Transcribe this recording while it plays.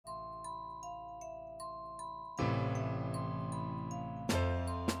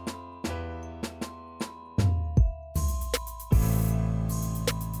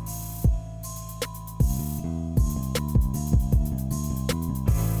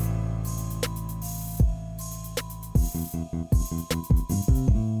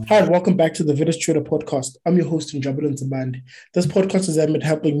Hi, and welcome back to the Village Trader Podcast. I'm your host, Njabulun Zabandi. This podcast is aimed at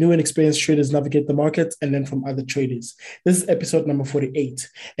helping new and experienced traders navigate the markets and learn from other traders. This is episode number 48.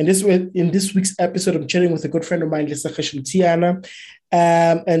 And in this week's episode, I'm chatting with a good friend of mine, Lisa Tiana.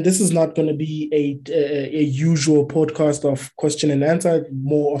 And this is not going to be a usual podcast of question and answer,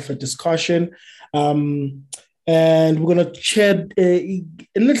 more of a discussion. And we're going to chat a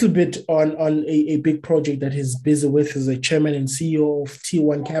little bit on a big project that he's busy with as a chairman and CEO of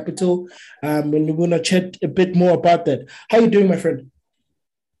T1 Capital. And we're going to chat a bit more about that. How are you doing, my friend?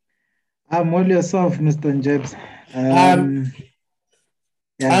 I'm well yourself, Mr. Njebs.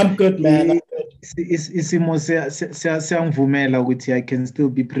 I'm good, man. Isimo siyangivumela ukuthi I can still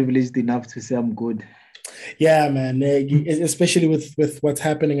be privileged enough to say I'm good. Yeah, man. Especially with what's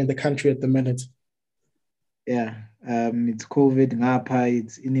happening in the country at the minute. Yeah, it's COVID ngapha,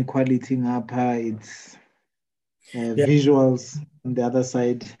 it's inequality ngapha, it's visuals on the other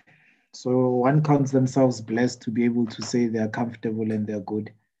side. So one counts themselves blessed to be able to say they're comfortable and they're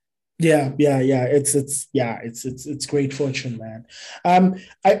good. Yeah. It's great fortune, man.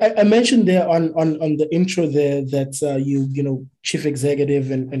 I mentioned there on the intro there that you know chief executive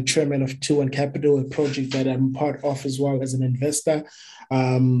and chairman of T1 Capital, a project that I'm part of as well as an investor.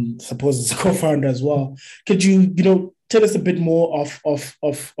 Suppose it's a co-founder as well. Could you tell us a bit more of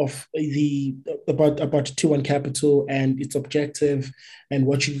the about T1 Capital and its objective and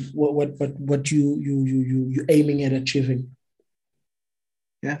what you aiming at achieving?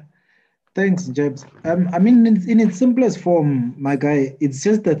 Yeah. Thanks, Jebs. I mean, in its simplest form, my guy, it's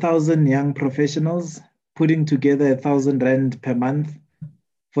just 1,000 young professionals putting together 1,000 rand per month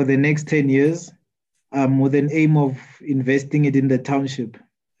for the next 10 years, with an aim of investing it in the township.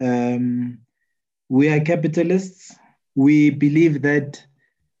 We are capitalists. We believe that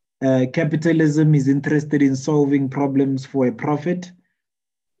capitalism is interested in solving problems for a profit.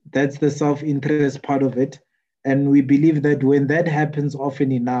 That's the self-interest part of it. And we believe that when that happens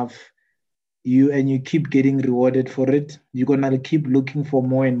often enough, you keep getting rewarded for it, you're gonna keep looking for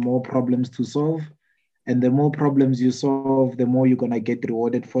more and more problems to solve. And the more problems you solve, the more you're gonna get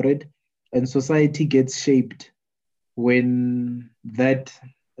rewarded for it. And society gets shaped when that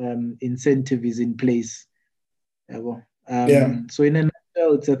incentive is in place. So in a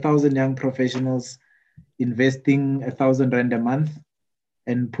nutshell, it's 1,000 young professionals investing 1,000 rand a month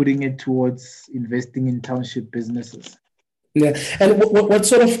and putting it towards investing in township businesses. Yeah, and what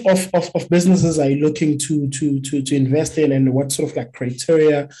sort of businesses are you looking to invest in, and what sort of like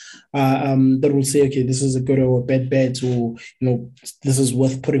criteria that will say, okay, this is a good or a bad bet, or this is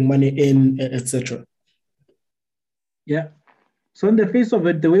worth putting money in, etc. Yeah. So in the face of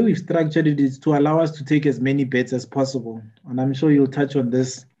it, the way we've structured it is to allow us to take as many bets as possible, and I'm sure you'll touch on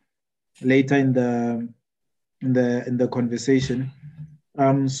this later in the conversation.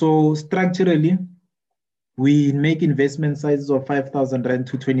 So structurally, we make investment sizes of 5,000 rand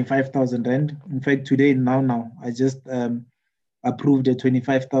to 25,000 rand. In fact, today, now, I just approved a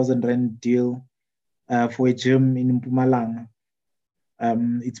 25,000 rand deal for a gym in Mpumalanga.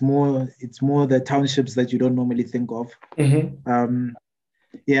 It's more the townships that you don't normally think of. Mm-hmm.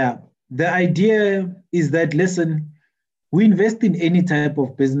 The idea is that, listen, we invest in any type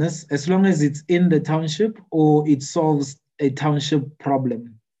of business as long as it's in the township or it solves a township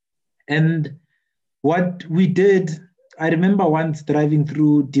problem. And what we did, I remember once driving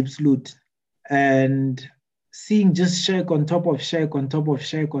through Diepsloot and seeing just shack on top of shack on top of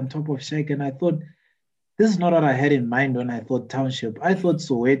shack on top of shack. And I thought, this is not what I had in mind when I thought township. I thought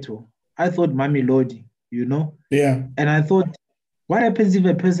Soweto. I thought Mamelodi, Yeah. And I thought, what happens if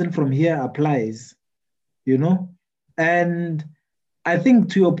a person from here applies, And I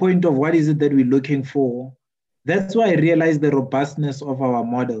think to your point of what is it that we're looking for, that's why I realized the robustness of our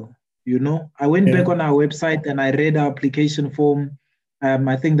model. I went back on our website and I read our application form.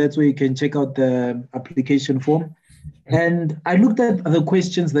 I think that's where you can check out the application form. And I looked at the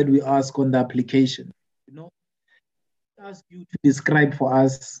questions that we ask on the application. Ask you to describe for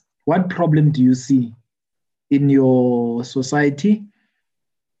us, what problem do you see in your society?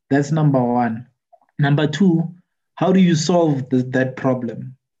 That's number one. Number two, how do you solve that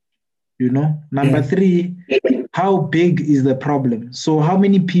problem? Number three, how big is the problem? So how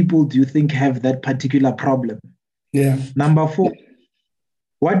many people do you think have that particular problem? Yeah. Number four,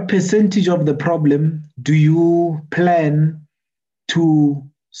 what percentage of the problem do you plan to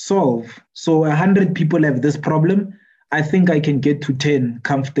solve? So 100 people have this problem. I think I can get to 10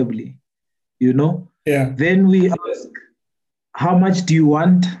 comfortably, Yeah. Then we ask, how much do you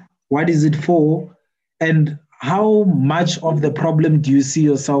want? What is it for? And how much of the problem do you see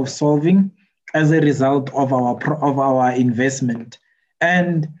yourself solving as a result of our investment?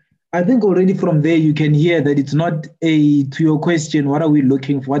 And I think already from there you can hear that it's not to your question, what are we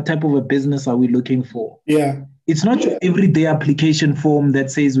looking for? What type of a business are we looking for? Yeah. It's not your everyday application form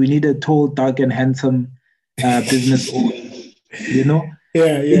that says we need a tall, dark, and handsome business owner. You know,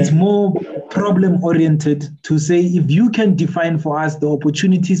 it's more problem oriented to say if you can define for us the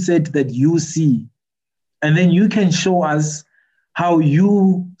opportunity set that you see, and then you can show us how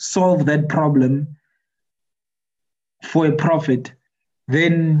you solve that problem for a profit,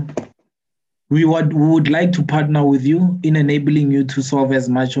 then we would like to partner with you in enabling you to solve as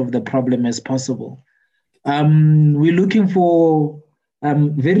much of the problem as possible. We're looking for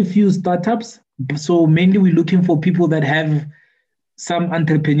very few startups. So mainly we're looking for people that have some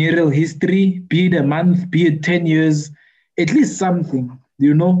entrepreneurial history, be it a month, be it 10 years, at least something,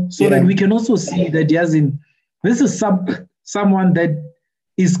 so that we can also see that this is someone that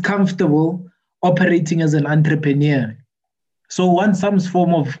is comfortable operating as an entrepreneur. So want some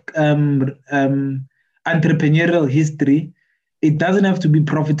form of entrepreneurial history. It doesn't have to be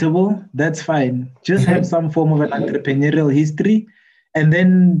profitable. That's fine. Just have some form of an entrepreneurial history and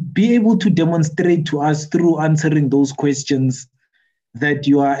then be able to demonstrate to us through answering those questions that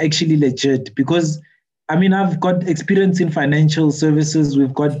you are actually legit. Because, I've got experience in financial services.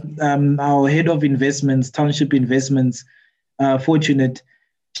 We've got our head of investments, Township Investments, Fortunate.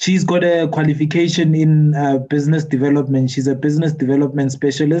 She's got a qualification in business development. She's a business development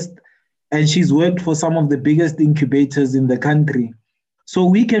specialist, and she's worked for some of the biggest incubators in the country. So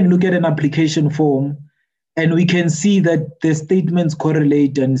we can look at an application form and we can see that the statements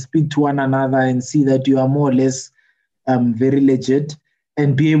correlate and speak to one another and see that you are more or less very legit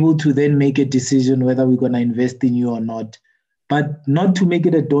and be able to then make a decision whether we're going to invest in you or not. But not to make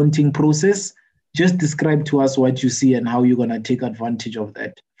it a daunting process. Just describe to us what you see and how you're going to take advantage of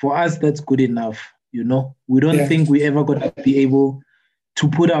that. For us, that's good enough. We don't think we're ever going to be able to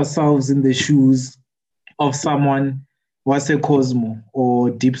put ourselves in the shoes of someone, Wase Cosmo or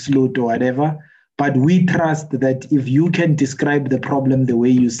Deep Slot or whatever. But we trust that if you can describe the problem the way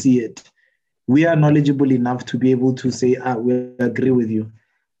you see it, we are knowledgeable enough to be able to say, we agree with you.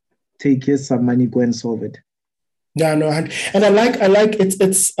 Take here some money, go and solve it. Yeah, no, and I like it's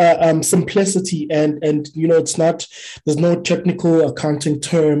simplicity and it's not, there's no technical accounting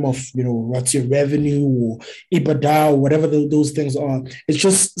term of what's your revenue or EBITDA or whatever those things are. It's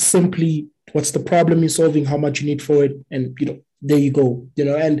just simply what's the problem you're solving, how much you need for it, and there you go.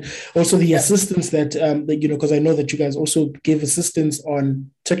 And also the assistance that because I know that you guys also give assistance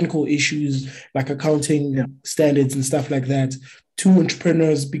on technical issues like accounting standards and stuff like that to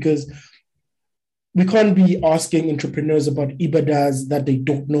entrepreneurs, because we can't be asking entrepreneurs about EBITDAs that they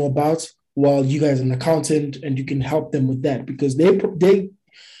don't know about, while you guys are an accountant and you can help them with that, because their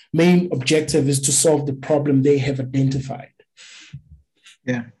main objective is to solve the problem they have identified.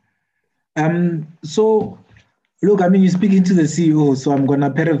 Yeah. So, look, you're speaking to the CEO, so I'm going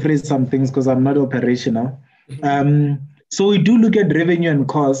to paraphrase some things because I'm not operational. So we do look at revenue and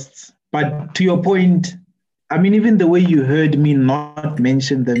costs, but to your point, even the way you heard me not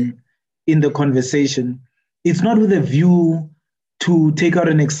mention them in the conversation, it's not with a view to take out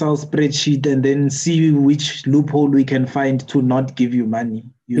an Excel spreadsheet and then see which loophole we can find to not give you money,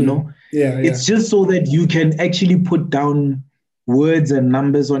 It's just so that you can actually put down words and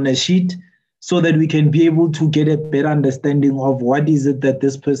numbers on a sheet so that we can be able to get a better understanding of what is it that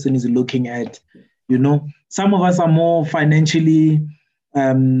this person is looking at. Some of us are more financially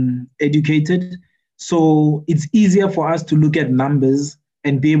educated, so it's easier for us to look at numbers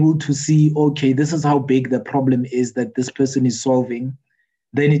and be able to see, okay, this is how big the problem is that this person is solving,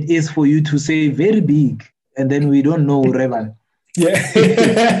 than it is for you to say very big, and then we don't know, Revan. Yeah.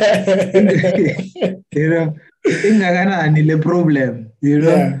 Problem,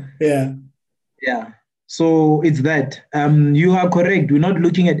 Yeah. So it's that. You are correct. We're not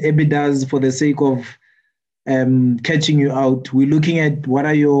looking at EBITDAs for the sake of catching you out. We're looking at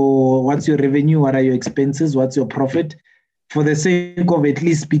what's your revenue, what are your expenses, what's your profit, for the sake of at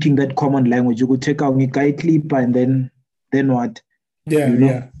least speaking that common language. You could take out Nikai clip and then what?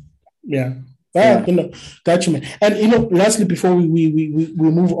 Yeah. Got you, man. And lastly, before we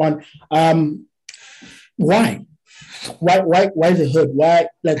move on, why the hood? Why?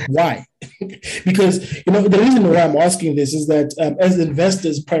 Because the reason why I'm asking this is that as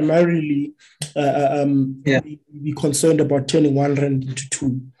investors, primarily, we concerned about turning 1 rand into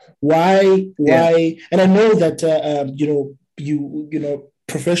 2. Why? And I know that you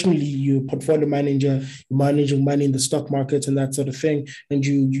professionally, you're portfolio manager, you're managing money in the stock market and that sort of thing, and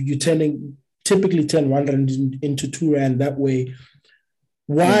you typically turn 1 rand into 2 rand that way.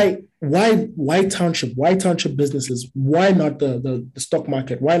 Why township? Why township businesses? Why not the stock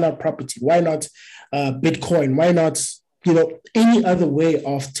market? Why not property? Why not Bitcoin? Why not any other way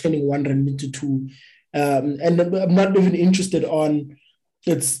of turning one rand into two? And I'm not even interested on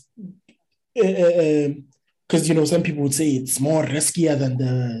it's because some people would say it's more riskier than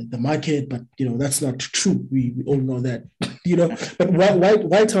the market, but that's not true. We all know that. But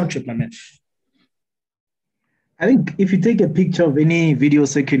why township, my man? I think if you take a picture of any video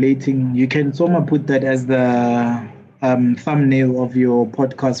circulating, you can somehow put that as the thumbnail of your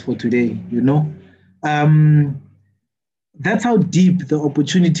podcast for today. That's how deep the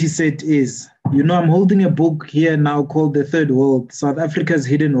opportunity set is. I'm holding a book here now called The Third World: South Africa's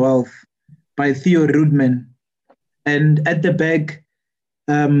Hidden Wealth by Theo Rudman. And at the back,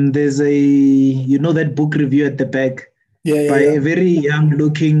 there's that book review at the back by a very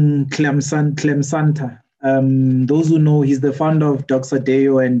young-looking Clem Santa. Those who know, he's the founder of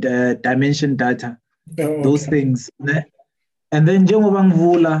Doxadeo and Dimension Data, those things. And then Jengobang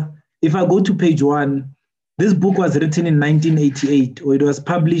Vula, if I go to page 1, this book was written in 1988, or it was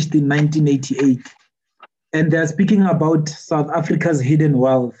published in 1988. And they're speaking about South Africa's hidden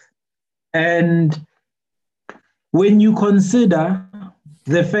wealth. And when you consider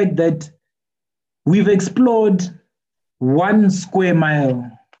the fact that we've explored 1 square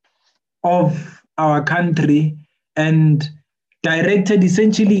mile of our country and directed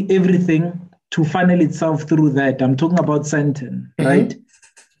essentially everything to funnel itself through that. I'm talking about Sandton, right?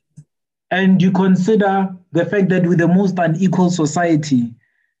 And you consider the fact that with the most unequal society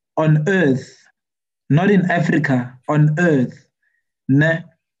on earth, not in Africa, on earth,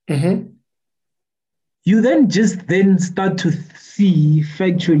 you then start to see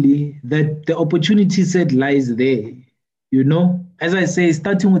factually that the opportunity set lies there. As I say,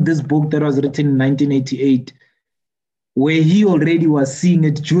 starting with this book that was written in 1988, where he already was seeing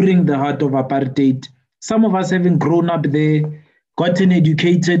it during the heart of apartheid. Some of us having grown up there, gotten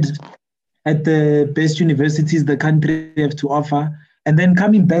educated at the best universities the country have to offer, and then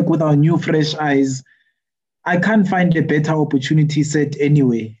coming back with our new fresh eyes, I can't find a better opportunity set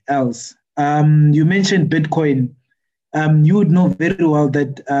anywhere else. You mentioned Bitcoin. You would know very well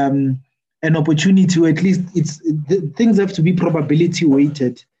that an opportunity, or at least things have to be probability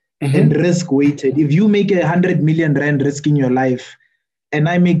weighted and risk weighted. If you make 100 million rand risking your life, and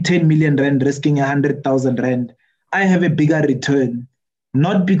I make 10 million rand risking 100,000 rand, I have a bigger return.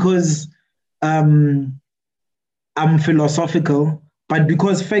 Not because I'm philosophical, but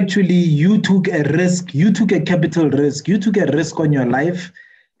because factually you took a risk, you took a capital risk, you took a risk on your life,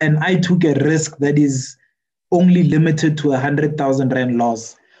 and I took a risk that is only limited to 100,000 rand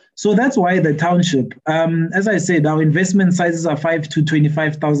loss. So that's why the township, as I said, our investment sizes are 5 to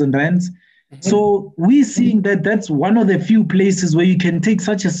 25,000 rands. So we're seeing that that's one of the few places where you can take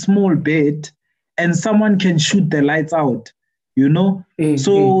such a small bet and someone can shoot the lights out,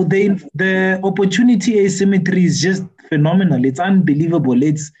 So the opportunity asymmetry is just phenomenal. It's unbelievable.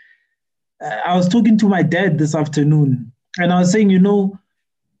 I was talking to my dad this afternoon, and I was saying,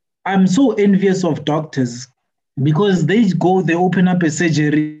 I'm so envious of doctors because they open up a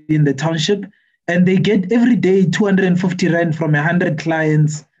surgery in the township and they get every day 250 rand from 100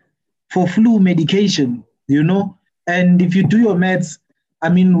 clients for flu medication, And if you do your maths,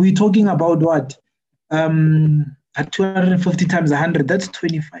 we're talking about what? At 250 times 100, that's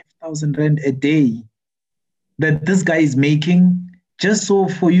 25,000 rand a day that this guy is making just so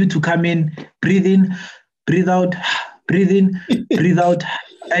for you to come in, breathe out, breathe in, breathe out.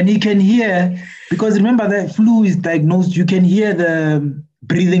 And he can hear, because remember that flu is diagnosed, you can hear the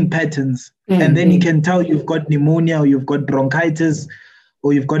breathing patterns. And then he can tell you've got pneumonia or you've got bronchitis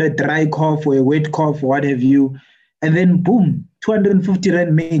or you've got a dry cough or a wet cough or what have you. And then boom, 250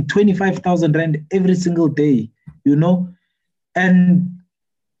 rand made 25,000 rand every single day, And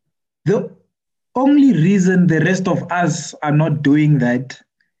the only reason the rest of us are not doing that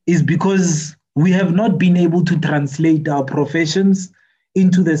is because we have not been able to translate our professions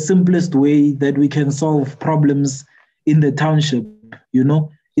into the simplest way that we can solve problems in the township,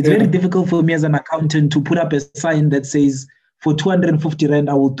 It's very difficult for me as an accountant to put up a sign that says, for 250 rand,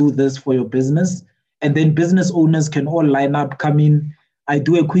 I will do this for your business. And then business owners can all line up, come in, I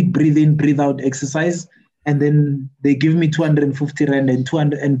do a quick breathe in, breathe out exercise, and then they give me 250 rand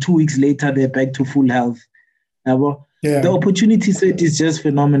and 2 weeks later, they're back to full health. The opportunity set is just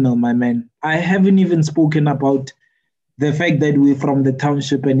phenomenal, my man. I haven't even spoken about the fact that we're from the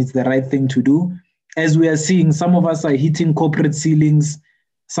township and it's the right thing to do. As we are seeing, some of us are hitting corporate ceilings.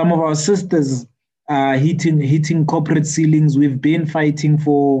 Some of our sisters are hitting corporate ceilings. We've been fighting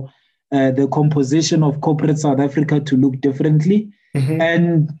for the composition of corporate South Africa to look differently.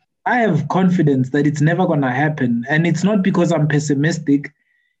 And I have confidence that it's never going to happen. And it's not because I'm pessimistic.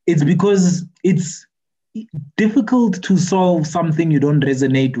 It's because it's difficult to solve something you don't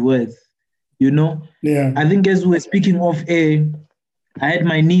resonate with, you know? Yeah. I think as we were speaking off air, I had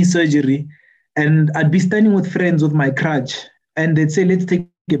my knee surgery and I'd be standing with friends with my crutch and they'd say, let's take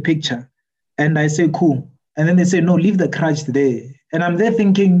a picture. And I say, cool. And then they say, no, leave the crutch there. And I'm there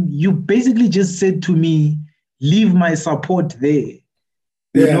thinking, you basically just said to me, leave my support there,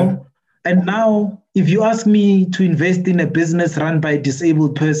 you know? And now, if you ask me to invest in a business run by a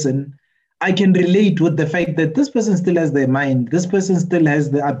disabled person, I can relate with the fact that this person still has their mind. This person still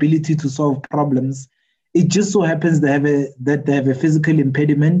has the ability to solve problems. It just so happens that they have a physical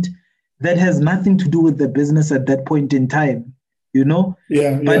impediment that has nothing to do with the business at that point in time, you know?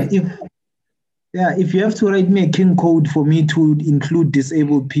 But if you have to write me a king code for me to include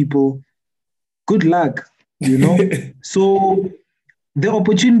disabled people, good luck, you know? So the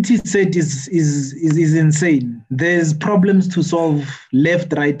opportunity set is insane. There's problems to solve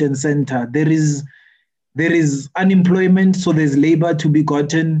left, right, and center. There is unemployment, so there's labor to be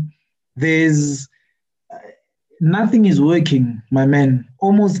gotten. There's nothing is working, my man.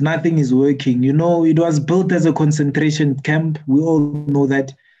 Almost nothing is working. You know, it was built as a concentration camp. We all know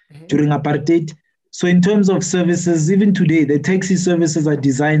that during apartheid. So in terms of services, even today, the taxi services are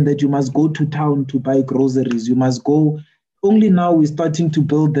designed that you must go to town to buy groceries. You must go. Only now we're starting to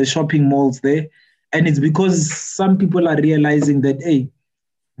build the shopping malls there. And it's because some people are realizing that, hey,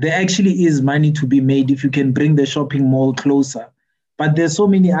 there actually is money to be made if you can bring the shopping mall closer. But there's so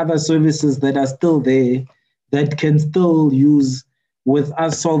many other services that are still there that can still use with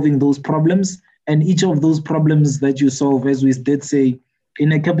us solving those problems. And each of those problems that you solve, as we did say,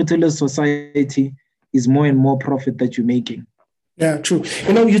 in a capitalist society, is more and more profit that you're making. Yeah, true.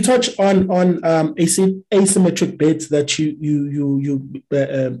 You know, you touch on asymmetric bets that you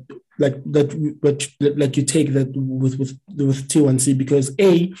like you take that with T1C because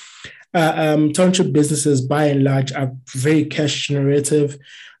township businesses by and large are very cash generative,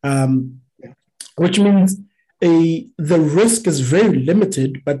 which means the risk is very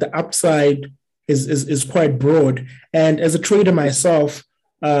limited, but the upside is quite broad. And as a trader myself,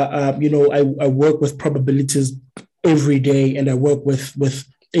 you know, I work with probabilities every day, and I work with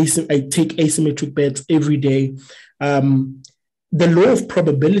I take asymmetric bets every day. The law of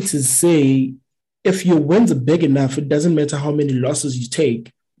probabilities say if your wins are big enough, it doesn't matter how many losses you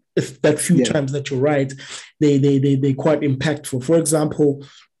take. If that few times that you're right, they're quite impactful. For example,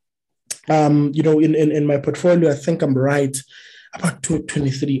 you know, in my portfolio, I think I'm right about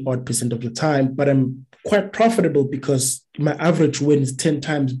 23 odd % of the time, but I'm quite profitable because my average win is 10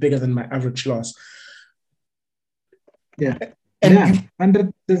 times bigger than my average loss. Yeah, and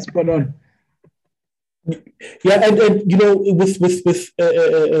 100% spot on. Yeah, and you know, with what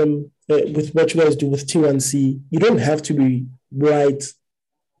you guys do with T1C, you don't have to be right,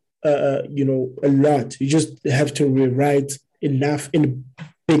 you know, a lot. You just have to be right enough in a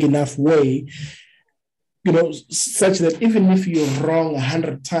big enough way, you know, such that even if you're wrong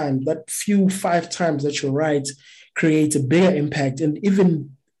 100 times, that few 5 times that you're right creates a bigger impact. And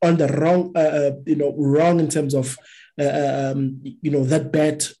even on the wrong, you know, wrong in terms of, you know, that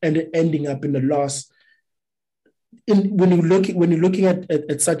bet and ending up in a loss. When you're looking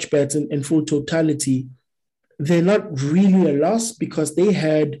at such bets in full totality, they're not really a loss because they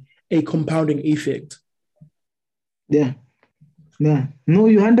had a compounding effect. Yeah. No,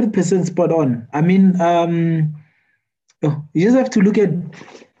 you're 100% spot on. I mean, you just have to look at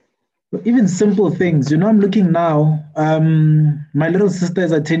even simple things. You know, I'm looking now. My little sister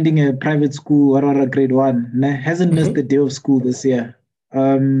is attending a private school, Aurora grade 1, and hasn't missed a day of school this year.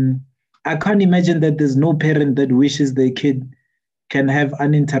 I can't imagine that there's no parent that wishes their kid can have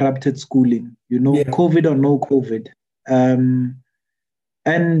uninterrupted schooling, you know, COVID or no COVID.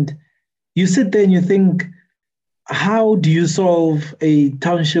 And you sit there and you think, how do you solve a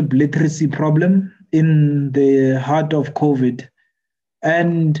township literacy problem in the heart of COVID?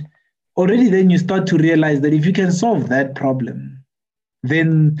 And already then you start to realize that if you can solve that problem,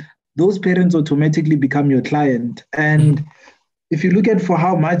 then those parents automatically become your client. And if you look at for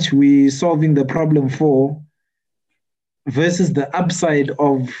how much we're solving the problem for versus the upside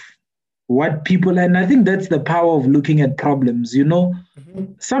of what people, and I think that's the power of looking at problems, you know,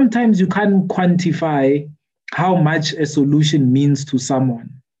 sometimes you can't quantify how much a solution means to someone,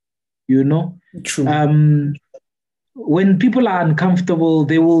 you know? True. When people are uncomfortable,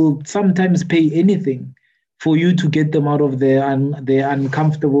 they will sometimes pay anything for you to get them out of their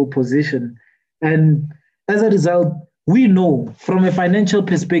uncomfortable position. And as a result, we know from a financial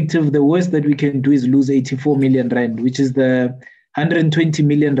perspective, the worst that we can do is lose 84 million rand, which is the 120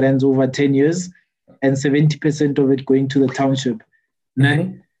 million rands over 10 years, and 70% of it going to the township.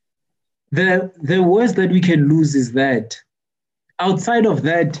 Mm-hmm. The worst that we can lose is that outside of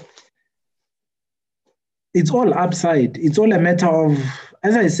that, it's all upside. It's all a matter of,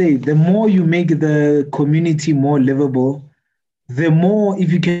 as I say, the more you make the community more livable, the more,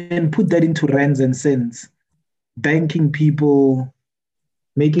 if you can put that into rands and cents, banking people,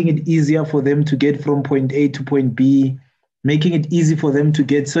 making it easier for them to get from point A to point B, making it easy for them to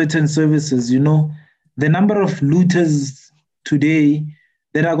get certain services. You know, the number of looters today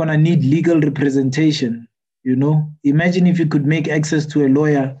that are going to need legal representation, you know, imagine if you could make access to a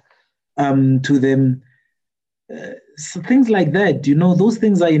lawyer to them. So things like that, you know, those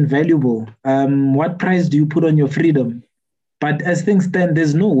things are invaluable. What price do you put on your freedom? But as things stand,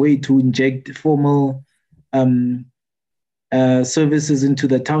 there's no way to inject formal services into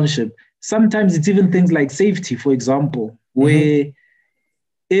the township. Sometimes it's even things like safety, for example, where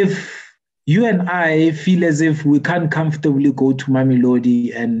if you and I feel as if we can't comfortably go to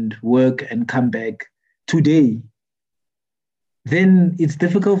Mamelodi and work and come back today, then it's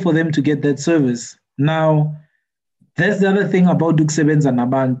difficult for them to get that service. Now, that's the other thing about ukusebenza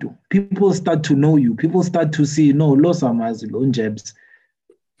nabantu. People start to know you. People start to see, no, losamazi, lonjebs.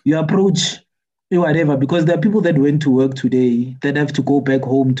 You approach whatever, because there are people that went to work today that have to go back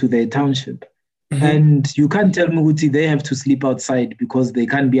home to their township. And you can't tell me Uti they have to sleep outside because they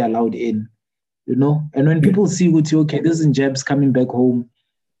can't be allowed in, you know? And when people see Uti, okay, this is Jebs coming back home,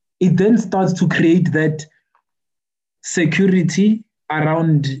 it then starts to create that security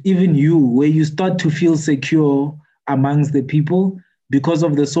around even you, where you start to feel secure amongst the people because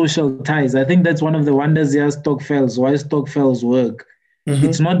of the social ties. I think that's one of the wonders here, Stokvels, why Stokvels work.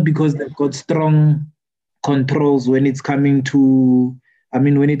 It's not because they've got strong controls when it's coming to,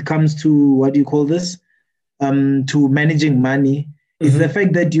 when it comes to, what do you call this? To managing money. It's the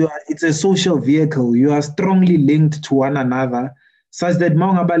fact that it's a social vehicle. You are strongly linked to one another, such that where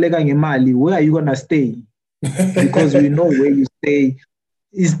are you going to stay? Because we know where you stay.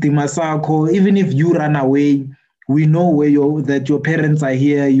 Is the Masako. Even if you run away, we know that your parents are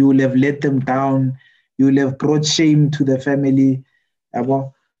here. You will have let them down. You will have brought shame to the family.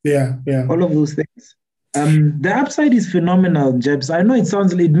 Yeah. All of those things. The upside is phenomenal, Jebs. I know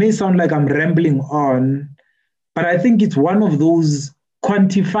it may sound like I'm rambling on, but I think it's one of those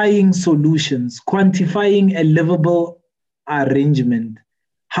quantifying solutions, quantifying a livable arrangement.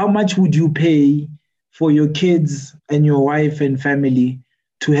 How much would you pay for your kids and your wife and family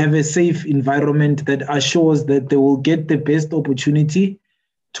to have a safe environment that assures that they will get the best opportunity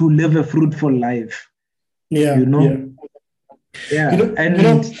to live a fruitful life? Yeah. You know? Yeah.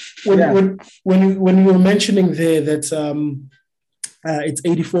 When you were mentioning there that it's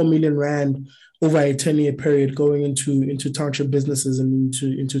 84 million rand over a 10-year period going into township businesses and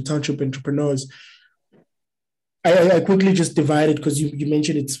into township entrepreneurs, I quickly just divided, because you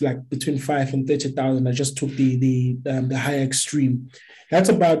mentioned it's like between 5 and 30,000. I just took the higher extreme. That's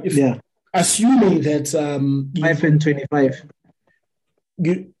about, assuming that 5 and 25.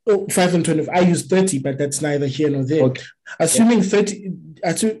 5 and 25. I use 30, but that's neither here nor there. Okay. Assuming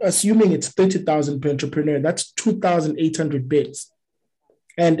it's 30,000 per entrepreneur, that's 2,800 bids.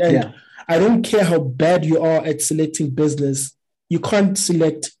 And I don't care how bad you are at selecting business, you can't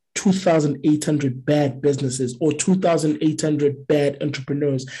select 2,800 bad businesses or 2,800 bad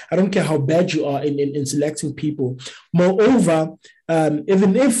entrepreneurs. I don't care how bad you are in selecting people. Moreover,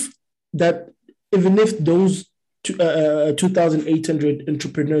 even if those 2,800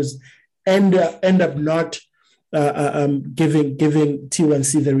 entrepreneurs end up not giving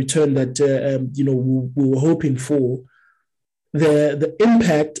T1C the return that we were hoping for, the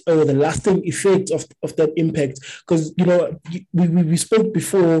impact or the lasting effect of that impact, because we spoke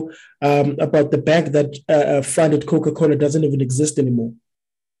before about the bank that funded Coca-Cola doesn't even exist anymore.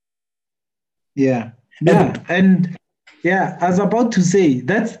 I was about to say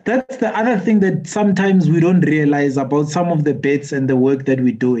that's the other thing that sometimes we don't realize about some of the bets and the work that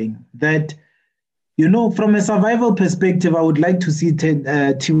we're doing. That from a survival perspective, I would like to see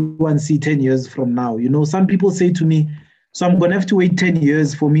T1C 10 years from now. Some people say to me, so I'm going to have to wait 10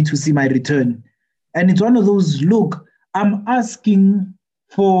 years for me to see my return. And it's one of those, look, I'm asking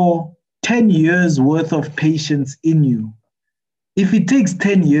for 10 years worth of patience in you. If it takes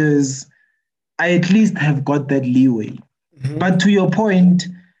 10 years, I at least have got that leeway. But to your point,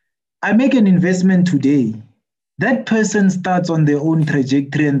 I make an investment today. That person starts on their own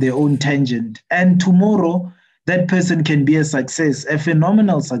trajectory and their own tangent. And tomorrow, that person can be a success, a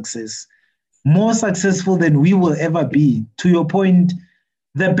phenomenal success. More successful than we will ever be. To your point,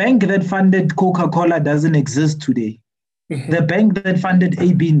 the bank that funded Coca-Cola doesn't exist today. The bank that funded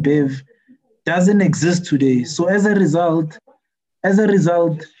AB InBev doesn't exist today. So as a result,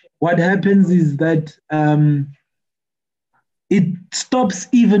 what happens is that it stops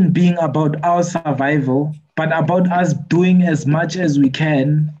even being about our survival, but about us doing as much as we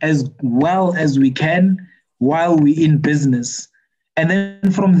can, as well as we can, while we're in business. And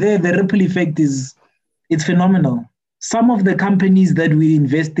then from there, the ripple effect it's phenomenal. Some of the companies that we're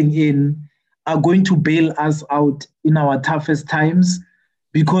investing in are going to bail us out in our toughest times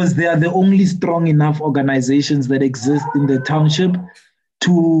because they are the only strong enough organizations that exist in the township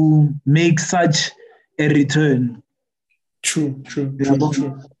to make such a return. True.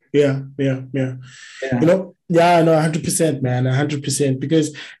 Yeah. Yeah. Yeah, no, 100%, man, 100%.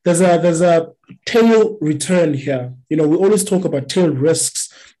 Because there's a tail return here. We always talk about tail risks,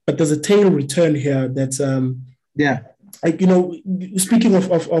 but there's a tail return here that's like, speaking of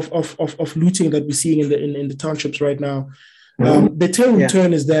looting that we're seeing in the townships right now. The tail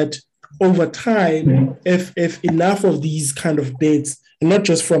return is that over time, if enough of these kind of bids, and not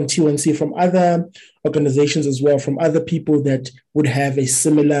just from T1C, from other organizations as well, from other people that would have a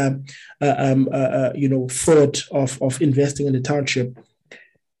similar, thought of investing in the township,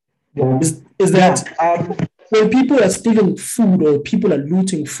 is that when people are stealing food or people are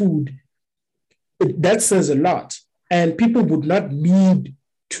looting food, that says a lot. And people would not need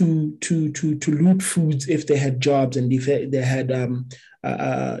to loot foods if they had jobs and if they had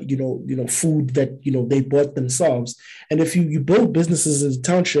food that they bought themselves. And if you build businesses as a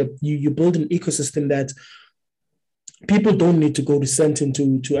township, you build an ecosystem that people don't need to go to Sandton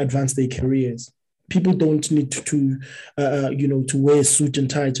to advance their careers. People don't need to wear a suit and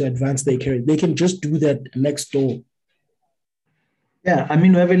tie to advance their career. They can just do that next door. Yeah, I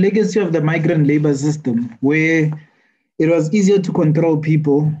mean, we have a legacy of the migrant labor system where it was easier to control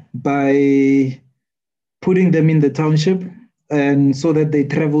people by putting them in the township and so that they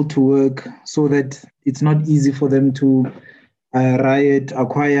travel to work, so that it's not easy for them to riot,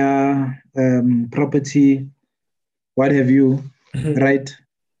 acquire property, what have you, right?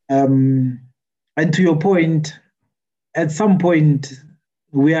 And to your point, at some point,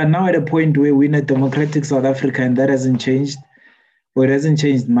 we are now at a point where we're in a democratic South Africa, and that hasn't changed, or it hasn't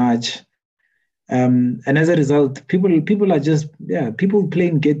changed much. And as a result, people are just, people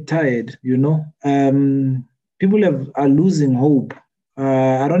plain get tired, People are losing hope.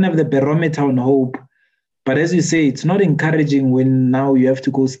 I don't have the barometer on hope, but as you say, it's not encouraging when now you have to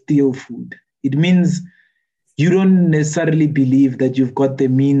go steal food. It means you don't necessarily believe that you've got the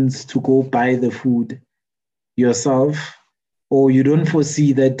means to go buy the food yourself, or you don't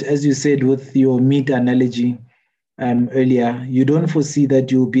foresee that, as you said with your meat analogy earlier, you don't foresee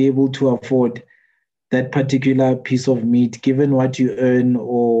that you'll be able to afford that particular piece of meat, given what you earn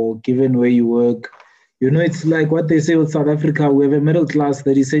or given where you work. It's like what they say with South Africa, we have a middle class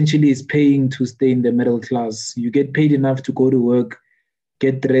that essentially is paying to stay in the middle class. You get paid enough to go to work,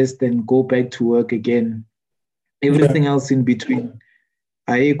 get dressed, and go back to work again. Everything else in between,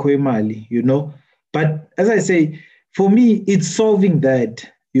 But as I say, for me, it's solving that,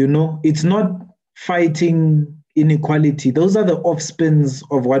 It's not fighting inequality. Those are the off-spins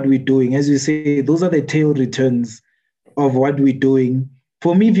of what we're doing. As you say, those are the tail returns of what we're doing.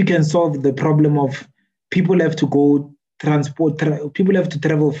 For me, if you can solve the problem of people have to go people have to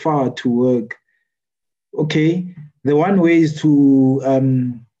travel far to work, okay, the one way is to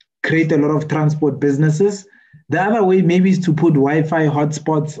create a lot of transport businesses. The other way maybe is to put Wi-Fi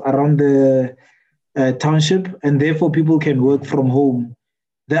hotspots around the township, and therefore people can work from home.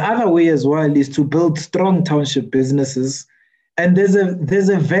 The other way as well is to build strong township businesses, and there's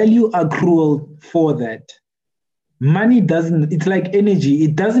a value accrual for that. Money it's like energy,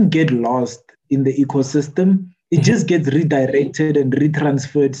 it doesn't get lost in the ecosystem, it just gets redirected and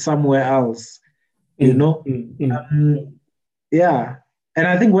retransferred somewhere else, And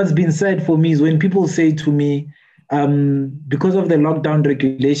I think what's been said for me is when people say to me, because of the lockdown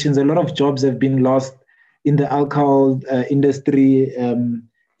regulations, a lot of jobs have been lost in the alcohol industry,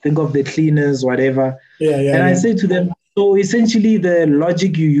 think of the cleaners, whatever. I say to them, so essentially the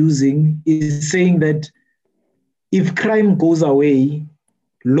logic you're using is saying that if crime goes away,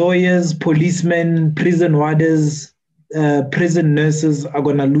 lawyers, policemen, prison warders, prison nurses are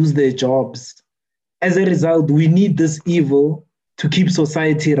going to lose their jobs. As a result, we need this evil to keep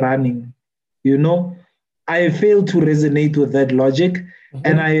society running. I fail to resonate with that logic,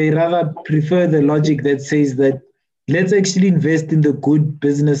 and I rather prefer the logic that says that let's actually invest in the good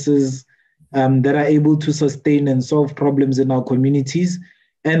businesses that are able to sustain and solve problems in our communities.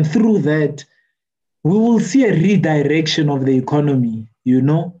 And through that, we will see a redirection of the economy,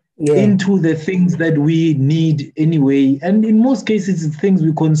 into the things that we need anyway. And in most cases, it's things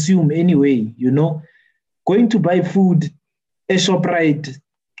we consume anyway, Going to buy food, a ShopRite,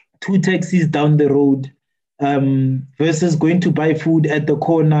 2 taxis down the road, versus going to buy food at the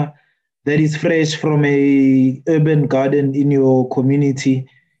corner that is fresh from a urban garden in your community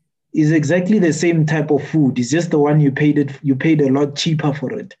is exactly the same type of food. It's just the one you paid a lot cheaper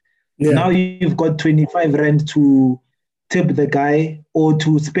for it. Yeah. Now you've got 25 rand to tip the guy or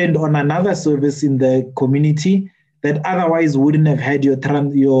to spend on another service in the community that otherwise wouldn't have had your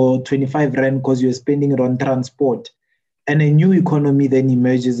 25 rand because you're spending it on transport. And a new economy then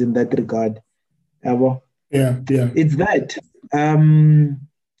emerges in that regard. Yeah. It's that.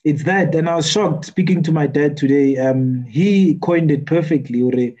 It's that. And I was shocked speaking to my dad today. He coined it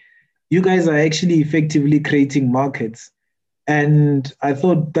perfectly. You guys are actually effectively creating markets. And I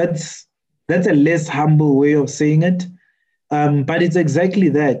thought that's a less humble way of saying it. But it's exactly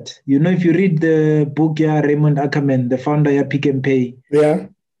that. If you read the book, Raymond Ackerman, the founder of Pick n Pay,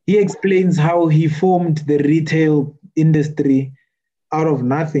 he explains how he formed the retail industry out of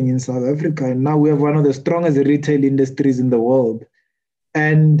nothing in South Africa. And now we have one of the strongest retail industries in the world.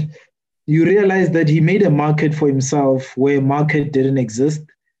 And you realize that he made a market for himself where a market didn't exist.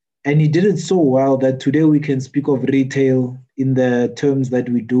 And he did it so well that today we can speak of retail in the terms that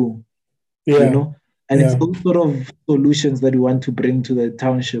we do. And it's those sort of solutions that we want to bring to the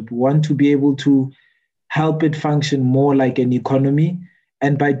township. We want to be able to help it function more like an economy.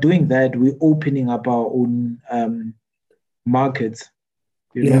 And by doing that, we're opening up our own markets.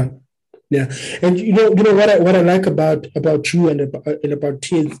 Yeah. And what I like about you and about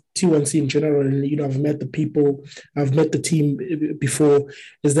T1C in general, and I've met the team before,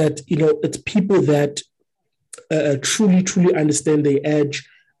 is that it's people that truly understand their edge.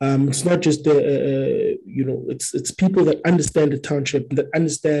 It's not just it's people that understand the township, that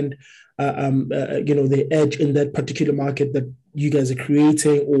understand their edge in that particular market that you guys are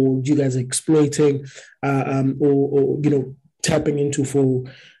creating or you guys are exploiting, or tapping into for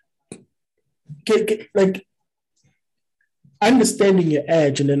like understanding your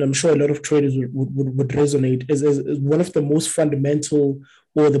edge. And then I'm sure a lot of traders would resonate is one of the most fundamental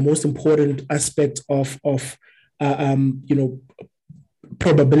or the most important aspect of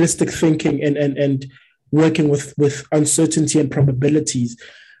probabilistic thinking and working with uncertainty and probabilities.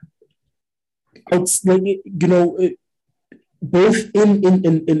 It's like, both in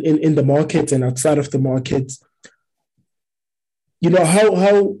the market and outside of the market.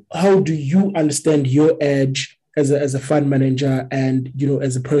 How do you understand your edge as a fund manager and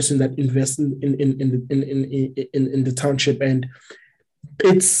as a person that invests in the township and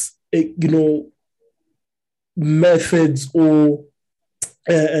its methods, or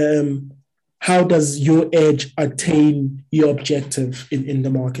how does your edge attain your objective in the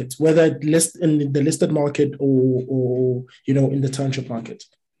market, whether in the listed market or in the township market?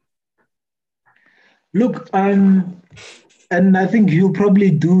 Look, and I think you'll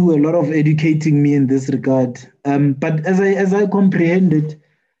probably do a lot of educating me in this regard. But as I comprehend it,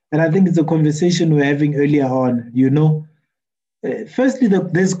 and I think it's a conversation we're having earlier on, firstly,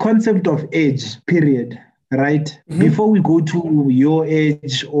 there's concept of edge, period, right? Mm-hmm. Before we go to your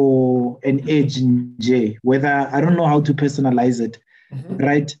edge or an edge in J, whether, I don't know how to personalize it,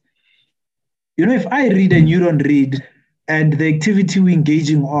 right? If I read and you don't read, and the activity we're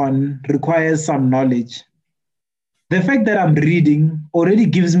engaging on requires some knowledge, the fact that I'm reading already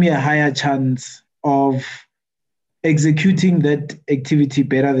gives me a higher chance of executing that activity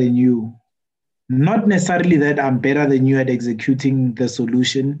better than you. Not necessarily that I'm better than you at executing the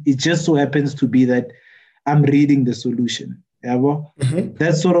solution. It just so happens to be that I'm reading the solution.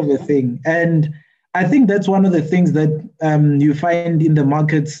 That's sort of a thing. And I think that's one of the things that you find in the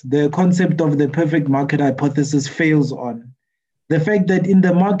markets, the concept of the perfect market hypothesis fails on. The fact that in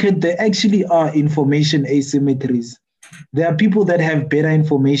the market, there actually are information asymmetries. There are people that have better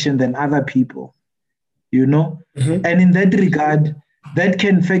information than other people, And in that regard, that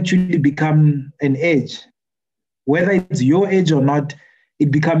can factually become an edge. Whether it's your edge or not,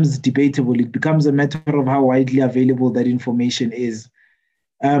 it becomes debatable. It becomes a matter of how widely available that information is.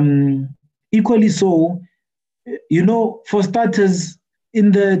 Equally so, for starters,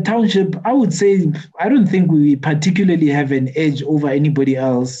 in the township, I would say, I don't think we particularly have an edge over anybody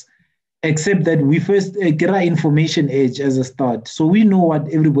else, except that we first get our information edge as a start. So we know what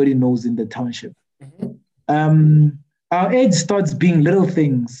everybody knows in the township. Our edge starts being little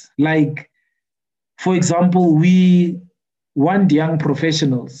things like, for example, we want young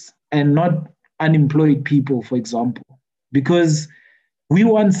professionals and not unemployed people, for example, because we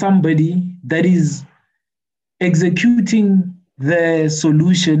want somebody that is executing the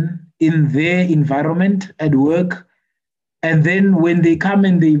solution in their environment at work. And then when they come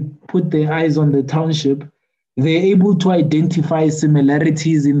and they put their eyes on the township, they're able to identify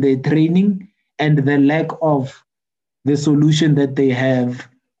similarities in their training and the lack of the solution that they have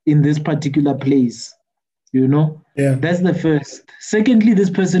in this particular place. Yeah. That's the first. Secondly, this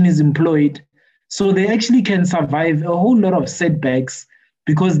person is employed, so they actually can survive a whole lot of setbacks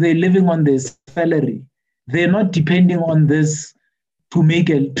because they're living on their salary. They're not depending on this to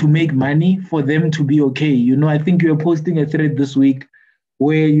make money for them to be okay. I think you were posting a thread this week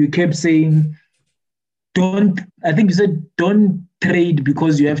where you kept saying, I think you said, don't trade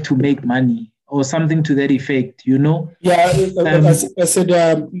because you have to make money or something to that effect, Yeah, I said,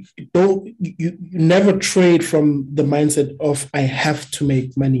 you never trade from the mindset of I have to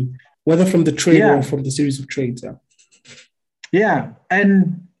make money, whether from the trade or from the series of trades. Yeah,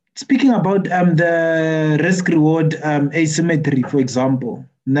 and speaking about the risk reward asymmetry, for example,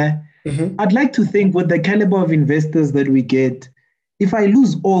 I'd like to think with the caliber of investors that we get, if I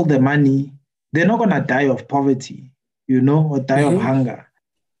lose all the money, they're not going to die of poverty, or die of hunger,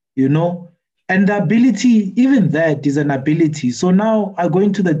 And the ability, even that is an ability. So now I go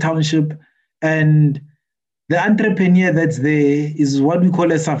into the township and the entrepreneur that's there is what we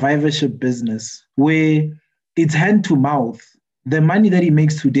call a survivorship business, where it's hand to mouth. The money that he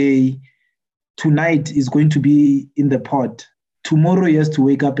makes tonight is going to be in the pot. Tomorrow he has to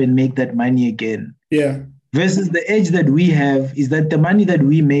wake up and make that money again. Yeah. Versus the edge that we have is that the money that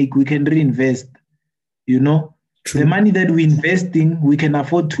we make, we can reinvest, True. The money that we invest in, we can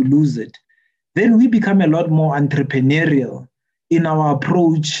afford to lose it. Then we become a lot more entrepreneurial in our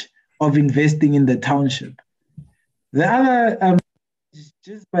approach of investing in the township. The other,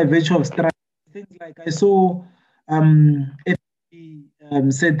 just by virtue of strategy, things like I saw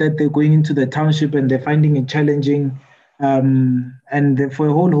said that they're going into the township and they're finding it challenging and for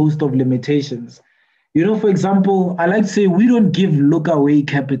a whole host of limitations. For example, I like to say we don't give look-away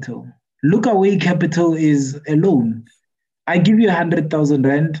capital. Look-away capital is a loan. I give you 100,000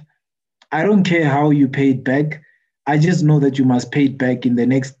 Rand. I don't care how you pay it back. I just know that you must pay it back in the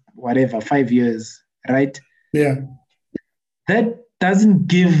next, 5 years, right? Yeah. That doesn't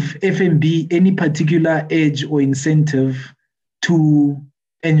give FNB any particular edge or incentive to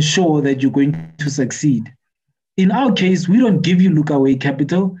ensure that you're going to succeed. In our case, we don't give you look-away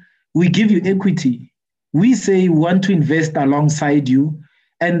capital. We give you equity. We say we want to invest alongside you.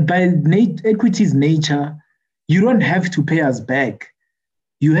 And by equity's nature, you don't have to pay us back.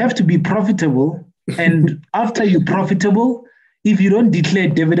 You have to be profitable. And after you're profitable, if you don't declare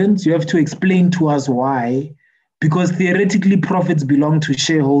dividends, you have to explain to us why. Because theoretically, profits belong to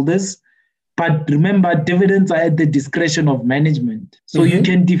shareholders. But remember, dividends are at the discretion of management. So you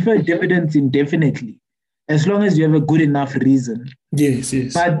can defer dividends indefinitely, as long as you have a good enough reason. Yes.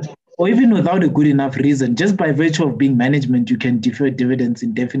 Or even without a good enough reason, just by virtue of being management, you can defer dividends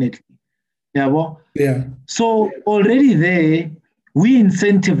indefinitely. Yeah. So already there, we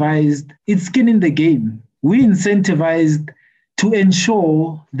incentivized, it's skin in the game. We incentivized to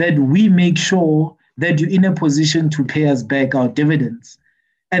ensure that we make sure that you're in a position to pay us back our dividends.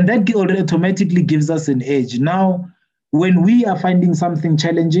 And that automatically gives us an edge. Now, when we are finding something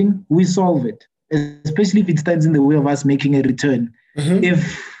challenging, we solve it, especially if it stands in the way of us making a return.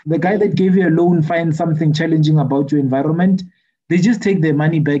 If the guy that gave you a loan finds something challenging about your environment, they just take their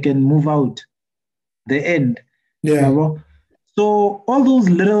money back and move out. The end. Yeah. So all those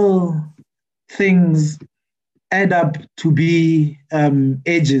little things add up to be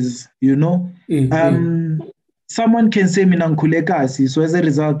edges, Someone can say, Mina nkhulekasi, so as a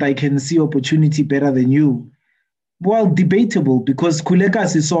result, I can see opportunity better than you. Well, debatable, because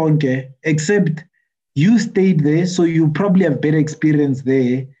khulekasi sonke, except you stayed there, so you probably have better experience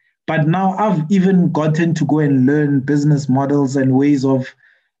there. But now I've even gotten to go and learn business models and ways of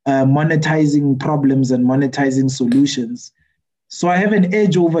monetizing problems and monetizing solutions. So I have an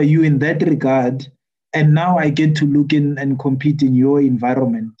edge over you in that regard. And now I get to look in and compete in your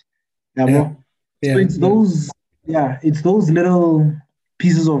environment. So it's those little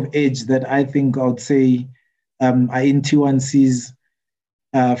pieces of edge that I think I would say are in T1C's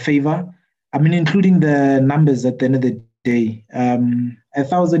favor. I mean, including the numbers at the end of the day.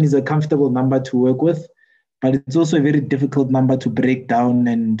 1,000 is a comfortable number to work with, but it's also a very difficult number to break down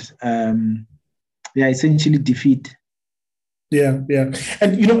and essentially defeat. Yeah.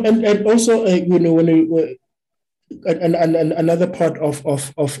 And also, when another part of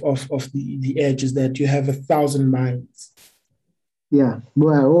the edge is that you have 1,000 minds. Yeah.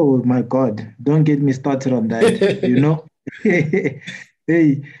 Well, oh my God! Don't get me started on that.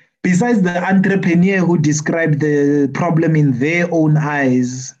 Hey, besides the entrepreneur who described the problem in their own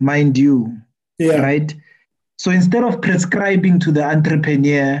eyes, mind you, right? So instead of prescribing to the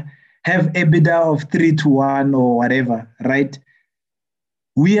entrepreneur, have EBITDA of 3-1 or whatever, right?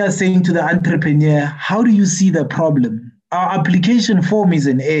 We are saying to the entrepreneur, how do you see the problem? Our application form is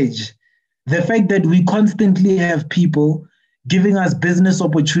an edge. The fact that we constantly have people giving us business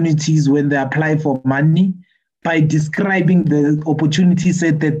opportunities when they apply for money by describing the opportunity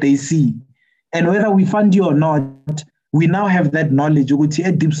set that they see. And whether we fund you or not, we now have that knowledge.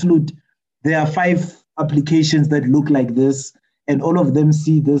 At Deepsloot, there are 5 applications that look like this, and all of them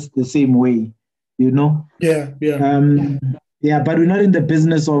see this the same way, you know? Yeah. But we're not in the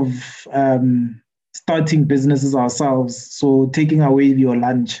business of starting businesses ourselves. So taking away your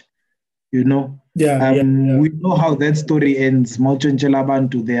lunch, you know? We know how that story ends. Mochonchela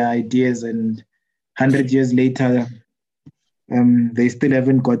Bantu their ideas, and 100 years later, they still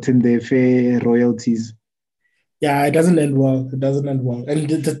haven't gotten their fair royalties. Yeah, it doesn't end well. And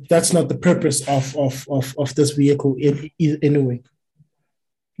that's not the purpose of this vehicle anyway.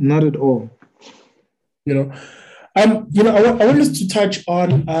 Not at all. I want us to touch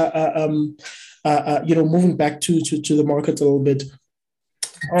on moving back to the market a little bit.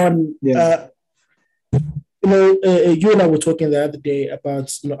 You and I were talking the other day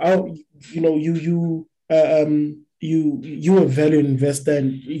about how you a value investor,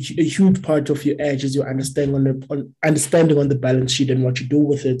 and a huge part of your edge is your understanding on the balance sheet and what you do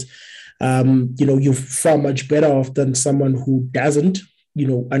with it. You're far much better off than someone who doesn't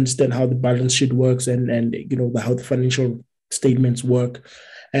understand how the balance sheet works and how the financial statements work,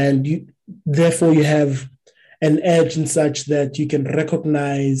 and therefore you have an edge in such that you can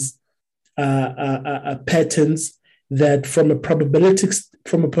recognize patterns that from a probabilistic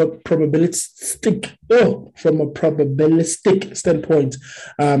standpoint,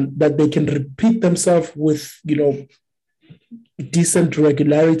 that they can repeat themselves with decent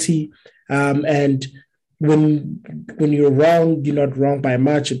regularity, and when you're wrong, you're not wrong by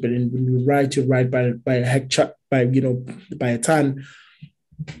much, but when you're right by a hectare, by a ton.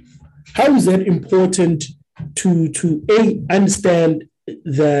 How is that important to understand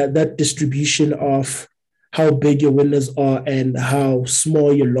that distribution of how big your winners are and how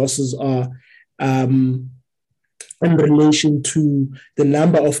small your losses are, in relation to the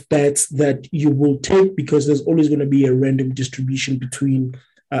number of bets that you will take, because there's always going to be a random distribution between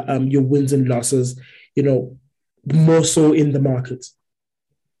your wins and losses, more so in the markets?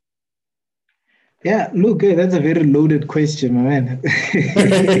 Yeah, look, that's a very loaded question, my man.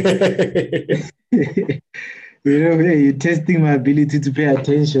 You're testing my ability to pay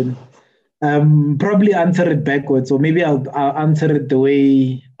attention. Probably answer it backwards, or maybe I'll answer it the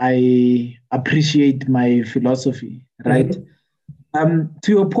way I appreciate my philosophy, right? Mm-hmm.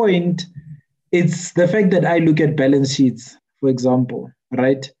 To your point, it's the fact that I look at balance sheets, for example,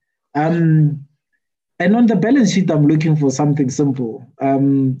 right? And on the balance sheet, I'm looking for something simple.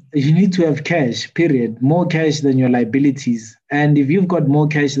 You need to have cash, period. More cash than your liabilities. And if you've got more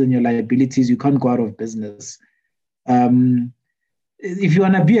cash than your liabilities, you can't go out of business. If you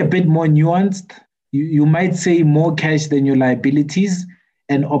want to be a bit more nuanced, you might say more cash than your liabilities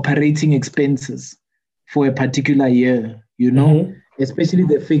and operating expenses for a particular year, mm-hmm. especially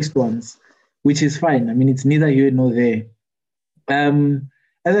the fixed ones, which is fine. I mean, it's neither here nor there.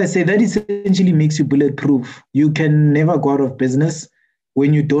 As I say, that essentially makes you bulletproof. You can never go out of business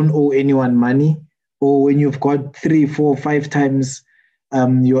when you don't owe anyone money, or when you've got 3, 4, 5 times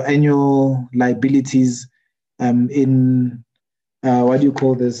your annual liabilities in what do you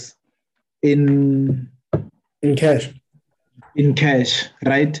call this? In cash. In cash,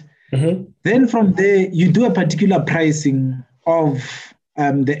 right? Mm-hmm. Then from there, you do a particular pricing of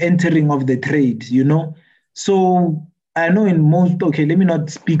the entering of the trade, So I know in most, let me not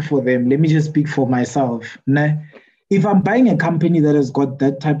speak for them. Let me just speak for myself. If I'm buying a company that has got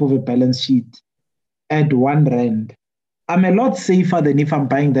that type of a balance sheet at 1 rand, I'm a lot safer than if I'm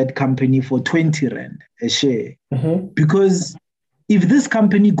buying that company for 20 rand a share. Mm-hmm. Because if this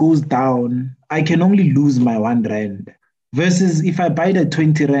company goes down, I can only lose my 1 rand. Versus if I buy it at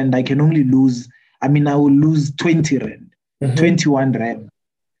 20 rand, I will lose 20 rand, mm-hmm. 21 rand.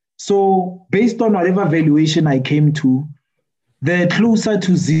 So based on whatever valuation I came to, the closer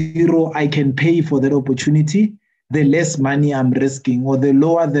to zero I can pay for that opportunity, the less money I'm risking, or the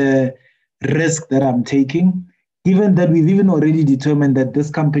lower the risk that I'm taking, given that we've even already determined that this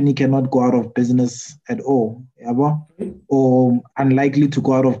company cannot go out of business at all, or unlikely to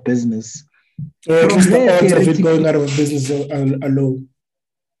go out of business. At least the odds of it going out of business are low.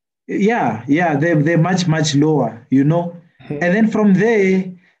 Yeah, they're much, much lower, And then from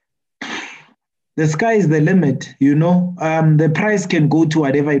there, the sky is the limit, the price can go to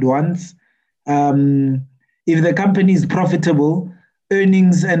whatever it wants. If the company is profitable,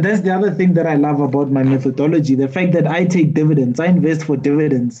 earnings, and that's the other thing that I love about my methodology, the fact that I take dividends, I invest for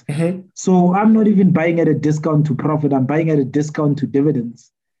dividends. So I'm not even buying at a discount to profit, I'm buying at a discount to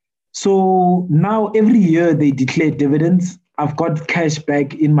dividends. So now every year they declare dividends, I've got cash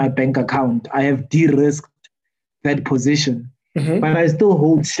back in my bank account. I have de-risked that position, but I still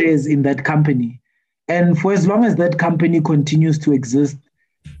hold shares in that company. And for as long as that company continues to exist,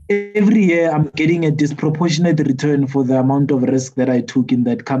 every year I'm getting a disproportionate return for the amount of risk that I took in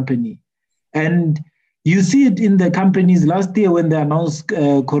that company. And you see it in the companies last year when they announced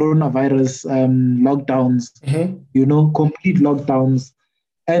coronavirus lockdowns, complete lockdowns.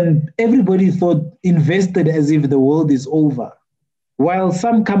 And everybody invested as if the world is over. While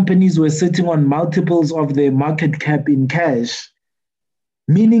some companies were sitting on multiples of their market cap in cash,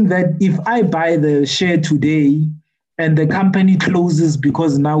 meaning that if I buy the share today and the company closes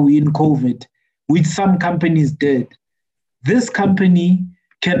because now we're in COVID, which some companies did, this company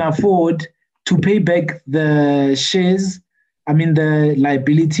can afford to pay back the shares, the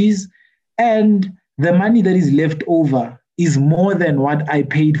liabilities, and the money that is left over is more than what I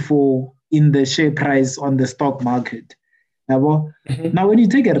paid for in the share price on the stock market. Now, when you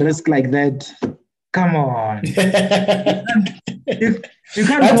take a risk like that, come on. you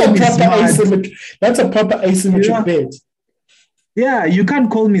can't that's call me smart. That's a proper asymmetric bet. Yeah, you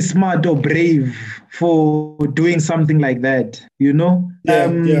can't call me smart or brave for doing something like that,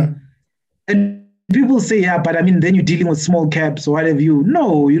 Yeah. And people say, yeah, but then you're dealing with small caps or what have you.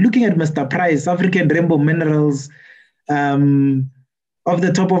 No, you're looking at Mr. Price, African Rainbow Minerals. Off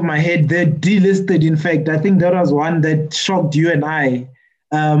the top of my head, they're delisted. In fact, I think that was one that shocked you and I.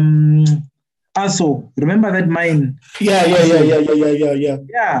 ASO, remember that mine? Yeah.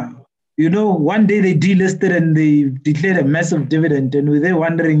 Yeah. One day they delisted and they declared a massive dividend, and we're there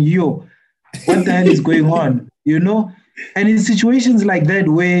wondering, what the hell is going on? And in situations like that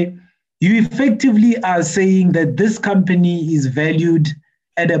where you effectively are saying that this company is valued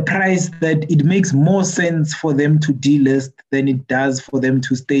at a price that it makes more sense for them to delist than it does for them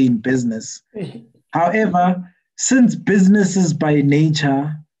to stay in business. However, since businesses by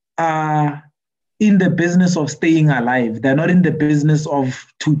nature are in the business of staying alive, they're not in the business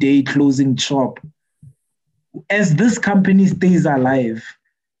of today closing shop. As this company stays alive,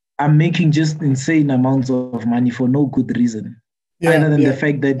 I'm making just insane amounts of money for no good reason, other than the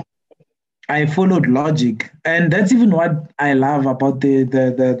fact that I followed logic. And that's even what I love about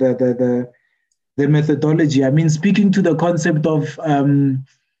the methodology. Speaking to the concept of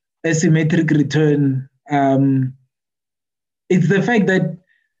asymmetric return, it's the fact that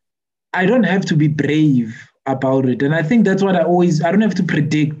I don't have to be brave about it. And I think that's what I don't have to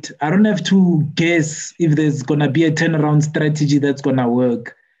predict. I don't have to guess if there's going to be a turnaround strategy that's going to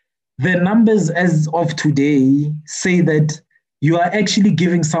work. The numbers as of today say that you are actually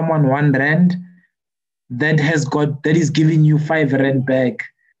giving someone R1 that is giving you R5 back,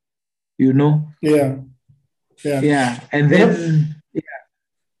 Yeah. And then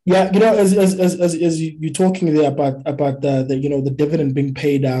as you're talking there about the dividend being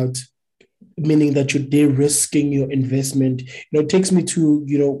paid out, meaning that you're de-risking your investment. It takes me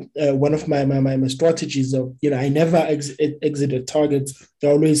to one of my strategies of I never exit a target. I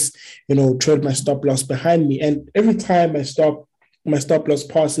always trade my stop loss behind me, and every time my stop loss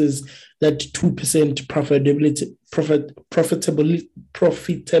passes that 2%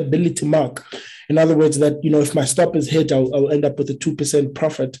 profitability mark. In other words, that if my stop is hit, I'll end up with a 2%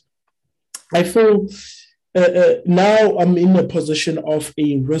 profit. I feel now I'm in a position of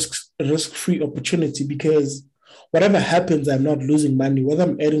a risk-free opportunity, because whatever happens, I'm not losing money. Whether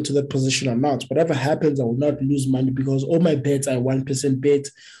I'm adding to that position or not, whatever happens, I will not lose money, because all my bets are 1% bet.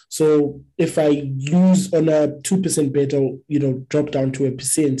 So if I lose on a 2% bet, I'll drop down to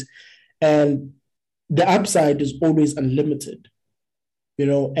 1%, and the upside is always unlimited.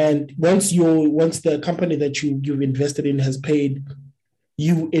 And once the company that you've invested in has paid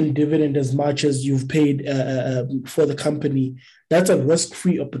you in dividend as much as you've paid for the company, that's a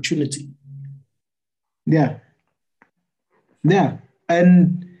risk-free opportunity. Yeah.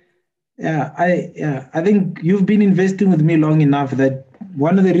 And I think you've been investing with me long enough that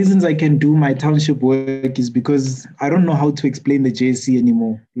one of the reasons I can do my township work is because I don't know how to explain the JSE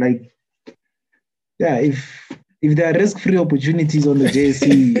anymore. If there are risk-free opportunities on the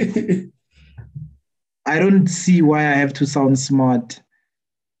JSE, I don't see why I have to sound smart,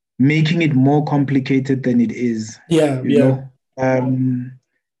 making it more complicated than it is. Yeah.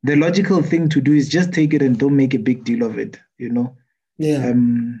 The logical thing to do is just take it and don't make a big deal of it.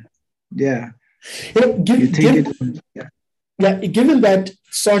 Yeah. You take it. Yeah, given that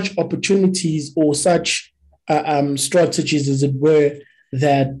such opportunities or such strategies, as it were,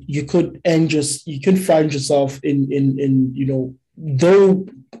 that you could find yourself in though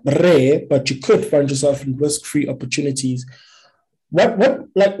rare, but you could find yourself in risk-free opportunities.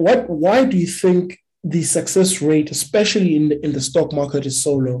 Why do you think the success rate, especially in the stock market, is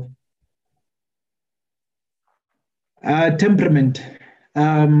so low? Temperament.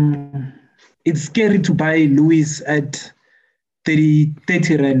 It's scary to buy Louis at 30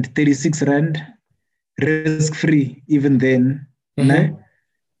 rand, 36 rand, risk free even then. Mm-hmm.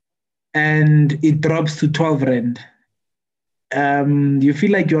 And it drops to 12 rand. You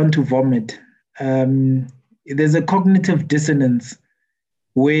feel like you want to vomit. There's a cognitive dissonance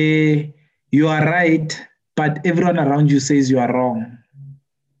where you are right, but everyone around you says you are wrong.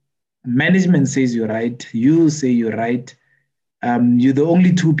 Management says you're right. You say you're right. You're the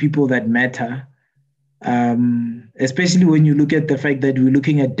only two people that matter. Especially when you look at the fact that we're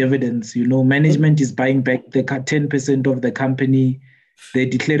looking at dividends. Management is buying back the 10% of the company. They're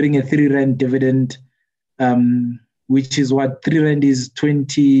declaring a 3 rand dividend, which is what 3 rand is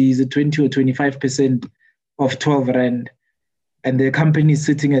 20 or 25% of 12 rand. And the company is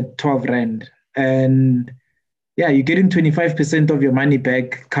sitting at 12 rand. And yeah, you're getting 25% of your money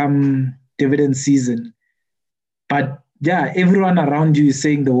back come dividend season. But yeah, everyone around you is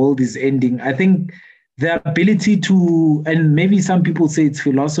saying the world is ending. I think the ability to, and maybe some people say it's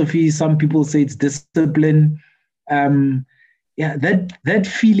philosophy, some people say it's discipline. That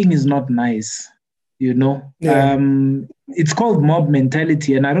feeling is not nice, Yeah. It's called mob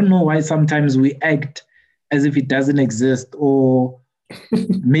mentality. And I don't know why sometimes we act as if it doesn't exist, or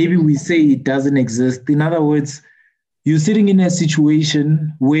maybe we say it doesn't exist. In other words, you're sitting in a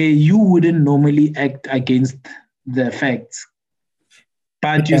situation where you wouldn't normally act against the facts,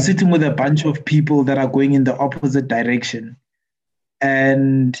 but you're sitting with a bunch of people that are going in the opposite direction,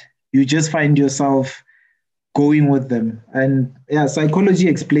 and you just find yourself going with them. And yeah, psychology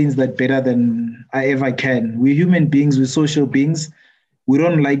explains that better than I ever can. We're human beings, we're social beings. We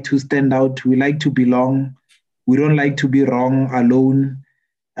don't like to stand out. We like to belong. We don't like to be wrong alone.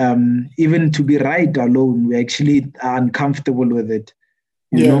 Even to be right alone, we actually are uncomfortable with it.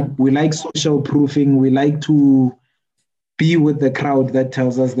 You know, we like social proofing. We like to be with the crowd that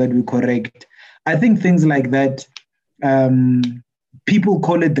tells us that we're correct. I think things like that, people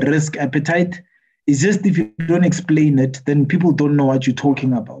call it risk appetite. It's just if you don't explain it, then people don't know what you're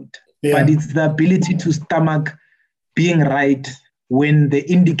talking about. But it's the ability to stomach being right when the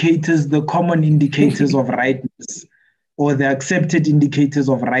indicators, the common indicators of rightness, or the accepted indicators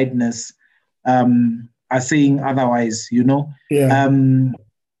of rightness are saying otherwise, You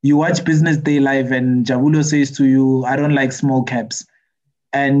watch Business Day Live and Jabulo says to you, I don't like small caps.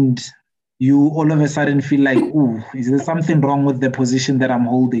 And you all of a sudden feel like, ooh, is there something wrong with the position that I'm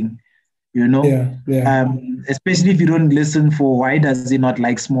holding? Especially if you don't listen for why does he not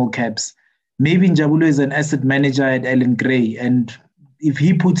like small caps. Maybe Jabulo is an asset manager at Allan Gray, and if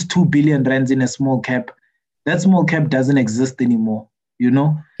he puts 2 billion rands in a small cap, that small cap doesn't exist anymore,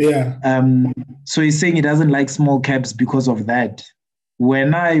 So he's saying he doesn't like small caps because of that.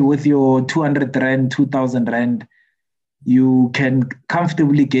 When with your 200 rand, 2,000 rand, you can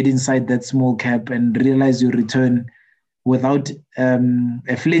comfortably get inside that small cap and realize your return without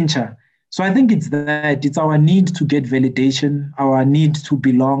a flincher. So I think it's that. It's our need to get validation, our need to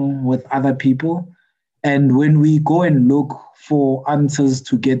belong with other people. And when we go and look for answers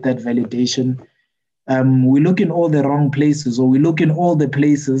to get that validation, we look in all the wrong places, or we look in all the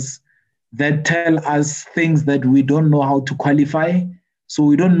places that tell us things that we don't know how to qualify. So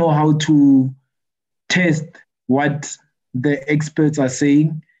we don't know how to test what the experts are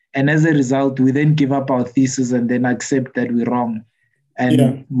saying. And as a result, we then give up our thesis and then accept that we're wrong.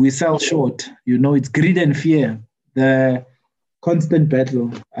 And we sell short. It's greed and fear, the constant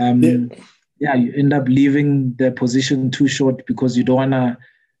battle. You end up leaving the position too short because you don't want to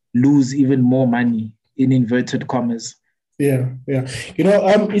lose even more money, in inverted commas.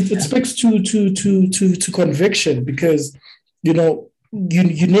 It speaks to conviction, because you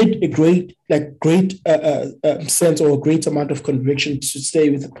need a great sense or a great amount of conviction to stay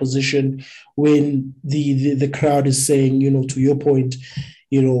with a position when the crowd is saying, to your point,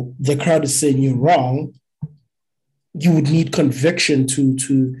 the crowd is saying you're wrong. You would need conviction to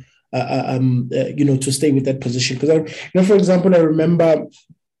stay with that position. Because for example, I remember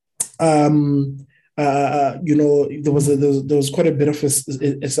there was quite a bit of a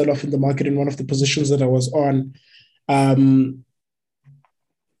sell-off in the market in one of the positions that I was on.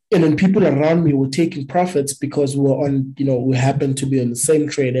 And then people around me were taking profits because we were on, we happened to be on the same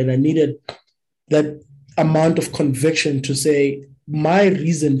trade, and I needed that amount of conviction to say my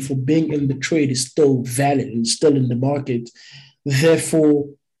reason for being in the trade is still valid and still in the market. Therefore,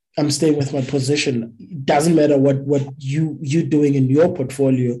 I'm staying with my position. It doesn't matter what you're doing in your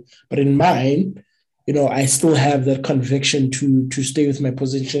portfolio, but in mine, I still have that conviction to stay with my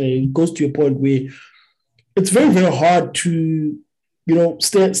position. And it goes to a point where it's very, very hard to,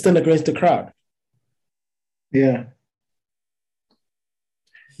 stand against the crowd. Yeah.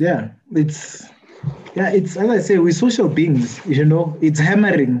 It's as I say, we're social beings, it's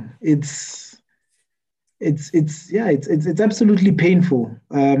hammering. It's absolutely painful.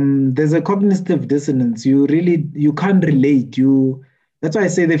 There's a cognitive dissonance. You can't relate. That's why I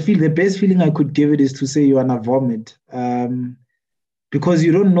say the best feeling I could give it is to say you're on a vomit. Because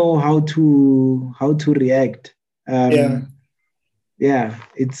you don't know how to react.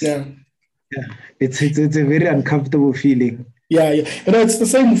 It's a very uncomfortable feeling. Yeah. It's the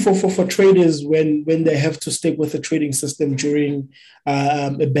same for traders when they have to stick with the trading system during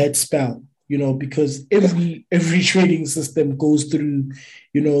a bad spell. Because every trading system goes through,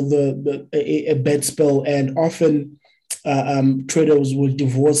 a bad spell, and often traders will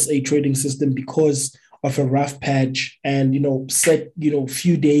divorce a trading system because of a rough patch, and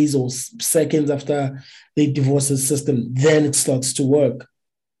few days or seconds after they divorce the system, then it starts to work.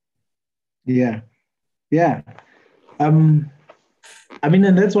 Yeah. And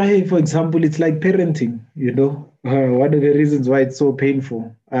that's why, for example, it's like parenting. One of the reasons why it's so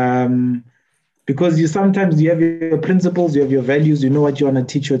painful. Because you sometimes have your principles, you have your values, you know what you want to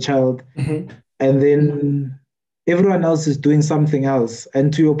teach your child, and then everyone else is doing something else.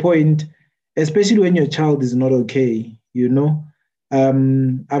 And to your point, especially when your child is not okay,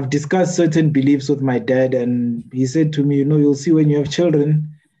 I've discussed certain beliefs with my dad, and he said to me, you'll see when you have children,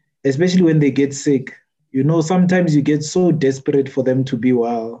 especially when they get sick, sometimes you get so desperate for them to be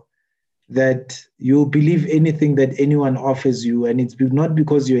well that you'll believe anything that anyone offers you. And it's not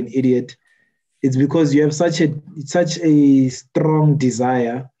because you're an idiot. It's because you have such a strong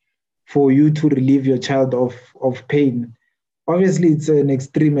desire for you to relieve your child of pain. Obviously, it's an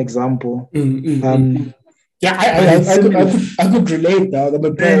extreme example. Yeah, I could relate now. I'm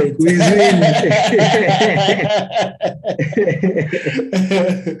a parent.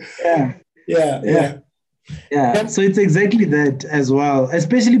 Yeah. So it's exactly that as well,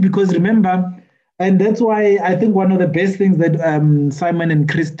 especially because remember, and that's why I think one of the best things that Simon and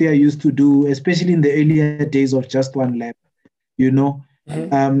Christia used to do, especially in the earlier days of Just One Lab,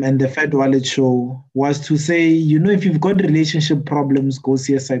 and the Fat Wallet Show, was to say, if you've got relationship problems, go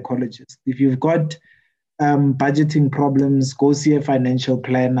see a psychologist. If you've got budgeting problems, go see a financial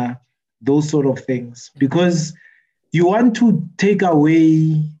planner, those sort of things. Because you want to take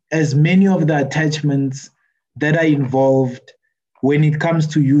away as many of the attachments that are involved when it comes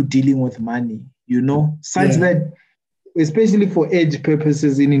to you dealing with money, such that, especially for edge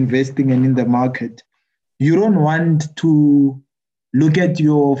purposes in investing and in the market, you don't want to look at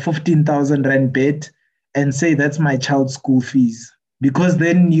your 15,000 Rand bet and say, that's my child's school fees, because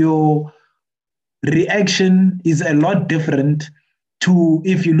then your reaction is a lot different to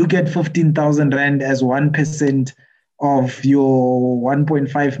if you look at 15,000 Rand as 1% of your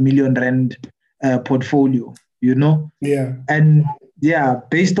 1.5 million Rand portfolio, Yeah. And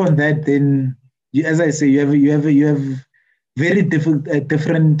based on that, then as I say, you have very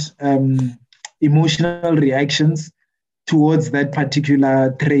different emotional reactions towards that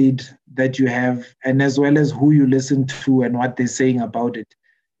particular trade that you have, and as well as who you listen to and what they're saying about it.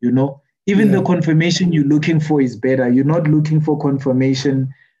 Even the confirmation you're looking for is better. You're not looking for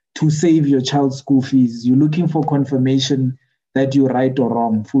confirmation to save your child's school fees. You're looking for confirmation that you're right or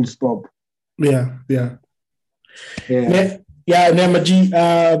wrong, full stop. Yeah. Namaji,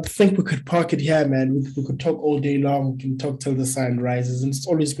 I think we could park it here, man. We could talk all day long. We can talk till the sun rises. And it's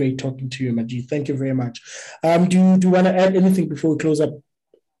always great talking to you, Maji. Thank you very much. Do you want to add anything before we close up?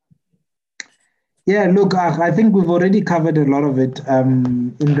 Yeah, look, I think we've already covered a lot of it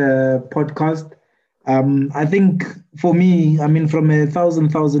in the podcast. I think for me, from a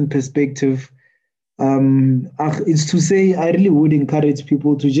thousand perspective, it's to say I really would encourage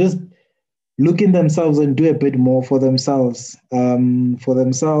people to just look in themselves and do a bit more for themselves, for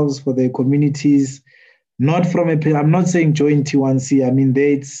their communities. I'm not saying join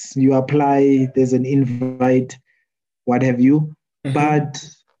T1C. You apply, there's an invite, what have you. Mm-hmm. But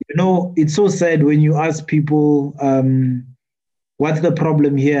it's so sad when you ask people, what's the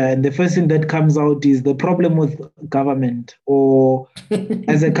problem here? And the first thing that comes out is the problem with government, or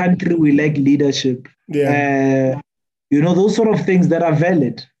as a country, we lack leadership. Yeah. Those sort of things that are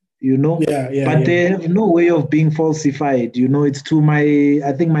valid. you know. But they have no way of being falsified, you know. It's to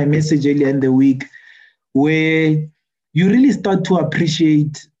I think my message earlier in the week, where you really start to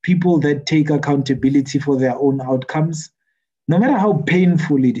appreciate people that take accountability for their own outcomes, no matter how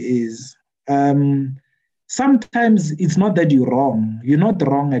painful it is. Sometimes it's not that you're wrong. You're not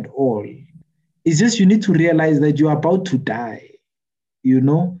wrong at all. It's just you need to realize that you're about to die, you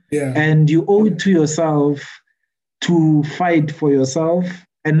know? And you owe it to yourself to fight for yourself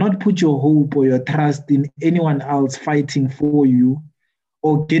and not put your hope or your trust in anyone else fighting for you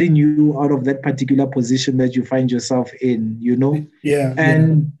or getting you out of that particular position that you find yourself in, you know?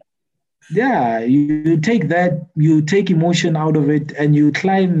 You take that, you take emotion out of it, and you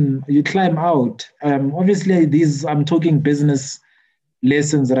climb out. Obviously, I'm talking business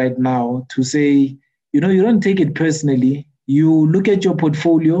lessons right now to say, you know, you don't take it personally. You look at your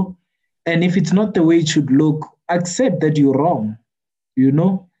portfolio, and if it's not the way it should look, accept that you're wrong, you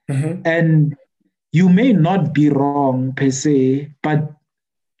know? And you may not be wrong per se, but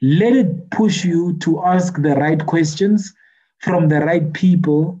let it push you to ask the right questions from the right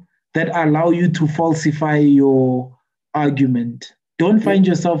people that allow you to falsify your argument. Don't find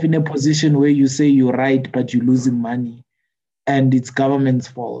yourself in a position where you say you're right, but you're losing money and it's government's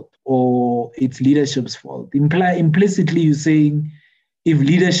fault or it's leadership's fault. Implicitly, you're saying if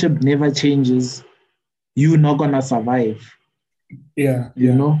leadership never changes, you're not going to survive. You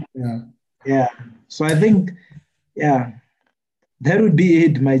know? Yeah. So I think, that would be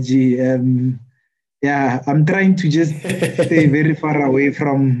it, my G. I'm trying to just stay very far away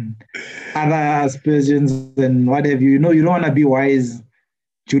from other aspersions and what have you. You know, you don't want to be wise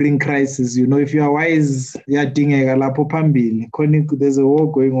during crisis. You know, if you are wise, there's a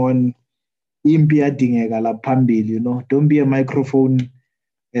war going on. You know, don't be a microphone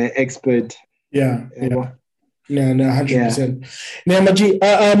expert. No, 100%. Now, Maji,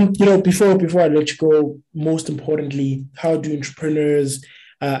 you know, before I let you go, most importantly, how do entrepreneurs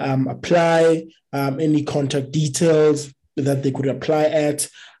apply? Any contact details that they could apply at?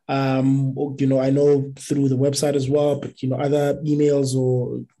 You know, I know through the website as well, but, you know, other emails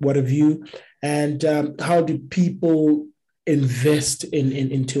or what have you. And how do people invest in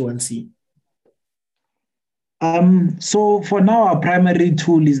T1C? So for now, our primary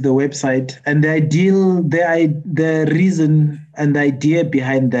tool is the website, and the reason and the idea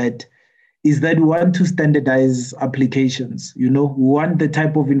behind that is that we want to standardize applications. You know, we want the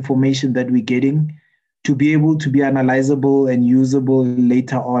type of information that we're getting to be able to be analyzable and usable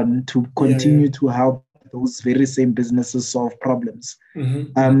later on to continue to help those very same businesses solve problems.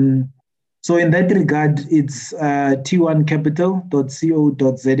 So in that regard, it's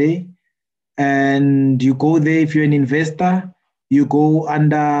t1capital.co.za. And you go there. If you're an investor, you go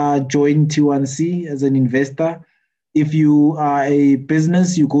under Join T1C as an investor. If you are a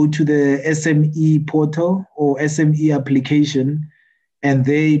business, you go to the SME portal or SME application, and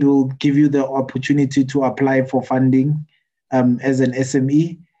there it will give you the opportunity to apply for funding as an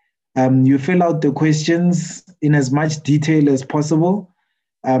SME. You fill out the questions in as much detail as possible.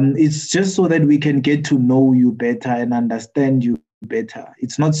 It's just so that we can get to know you better and understand you better.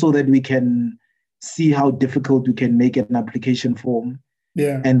 It's not so that we can see how difficult we can make an application form.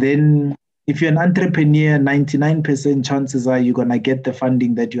 And then if you're an entrepreneur, 99% chances are you're going to get the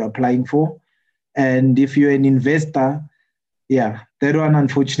funding that you're applying for. And if you're an investor, that one,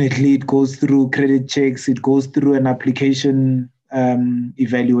 unfortunately, it goes through credit checks, it goes through an application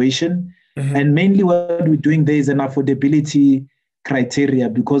evaluation. And mainly what we're doing there is an affordability criteria,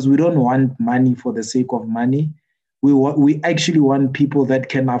 because we don't want money for the sake of money. We actually want people that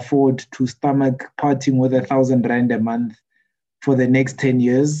can afford to stomach parting with 1,000 Rand a month for the next 10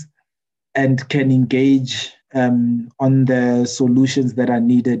 years and can engage on the solutions that are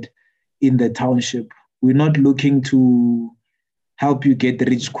needed in the township. We're not looking to help you get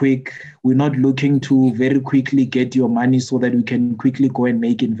rich quick. We're not looking to very quickly get your money so that we can quickly go and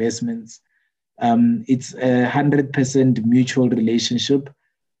make investments. It's a 100% mutual relationship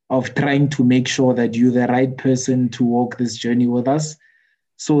of trying to make sure that you're the right person to walk this journey with us,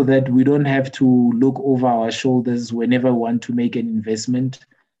 so that we don't have to look over our shoulders whenever we want to make an investment,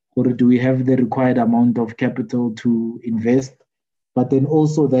 or do we have the required amount of capital to invest, but then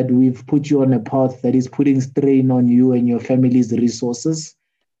also that we've put you on a path that is putting strain on you and your family's resources,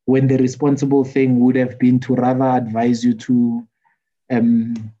 when the responsible thing would have been to rather advise you to,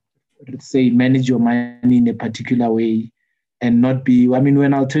 let's say, manage your money in a particular way and not be, we're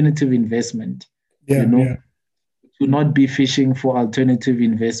an alternative investment, to not be fishing for alternative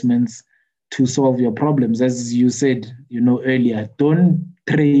investments to solve your problems. As you said, earlier, don't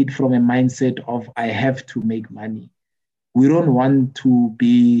trade from a mindset of, I have to make money. we don't want to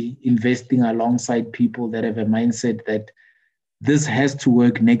be investing alongside people that have a mindset that this has to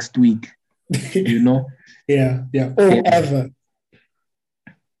work next week, you know? Yeah. Or ever.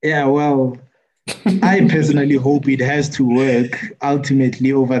 Yeah, well, I personally hope it has to work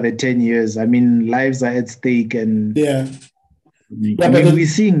ultimately over the 10 years. I mean, lives are at stake. And we're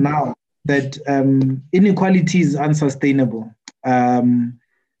seeing now that inequality is unsustainable.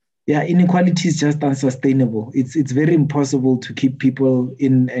 Inequality is just unsustainable. It's very impossible to keep people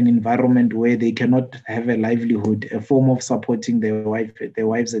in an environment where they cannot have a livelihood, a form of supporting their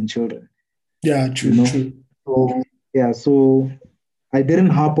wives and children. Yeah, true. So I didn't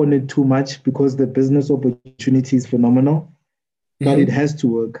harp on it too much because the business opportunity is phenomenal, but it has to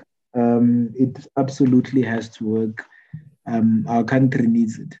work. It absolutely has to work. Our country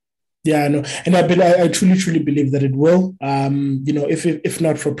needs it. Yeah, I know, and I truly believe that it will. If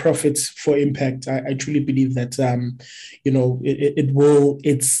not for profits, for impact, I truly believe that it will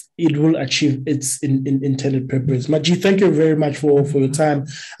achieve its intended purpose. Maji, thank you very much for your time.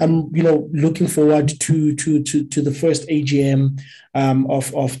 I'm looking forward to the first AGM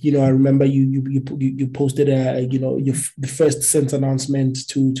of I remember you posted the first sense announcement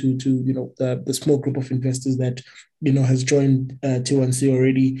to the small group of investors that has joined T1C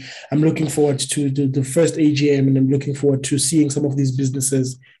already. I'm looking forward to the first AGM, and I'm looking forward to seeing some of these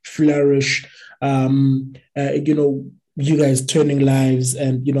businesses flourish. You guys turning lives,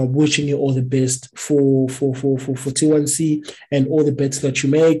 and wishing you all the best for T1C and all the bets that you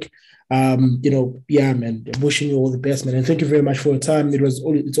make. Man, wishing you all the best, man, and thank you very much for your time.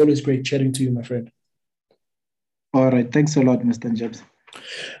 It's always great chatting to you, my friend. All right, thanks a lot, Mr. Jabs.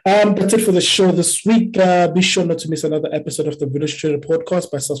 That's it for the show this week. Be sure not to miss another episode of the Village Trader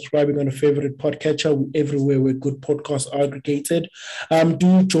podcast by subscribing on a favorite podcatcher everywhere where good podcasts are aggregated.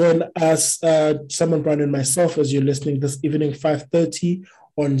 Do join us, Simon Brown and myself, as you're listening this evening, 5:30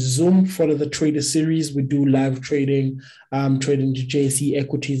 on Zoom. Follow the Trader series. We do live trading, trading JSE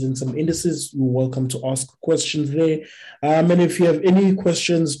equities and some indices. You're welcome to ask questions there. And if you have any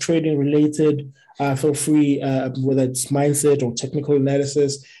questions trading related, feel free, whether it's mindset or technical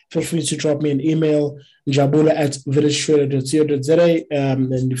analysis, feel free to drop me an email, njabula@villagetrader.co.za.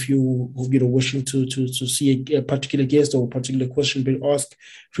 And if you wishing to see a particular guest or a particular question being asked,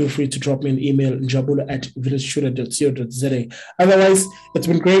 feel free to drop me an email, njabula@villagetrader.co.za. Otherwise, it's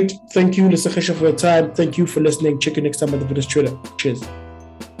been great. Thank you, Lisa Khesha, for your time. Thank you for listening. Check you next time at the Village Trader. Cheers.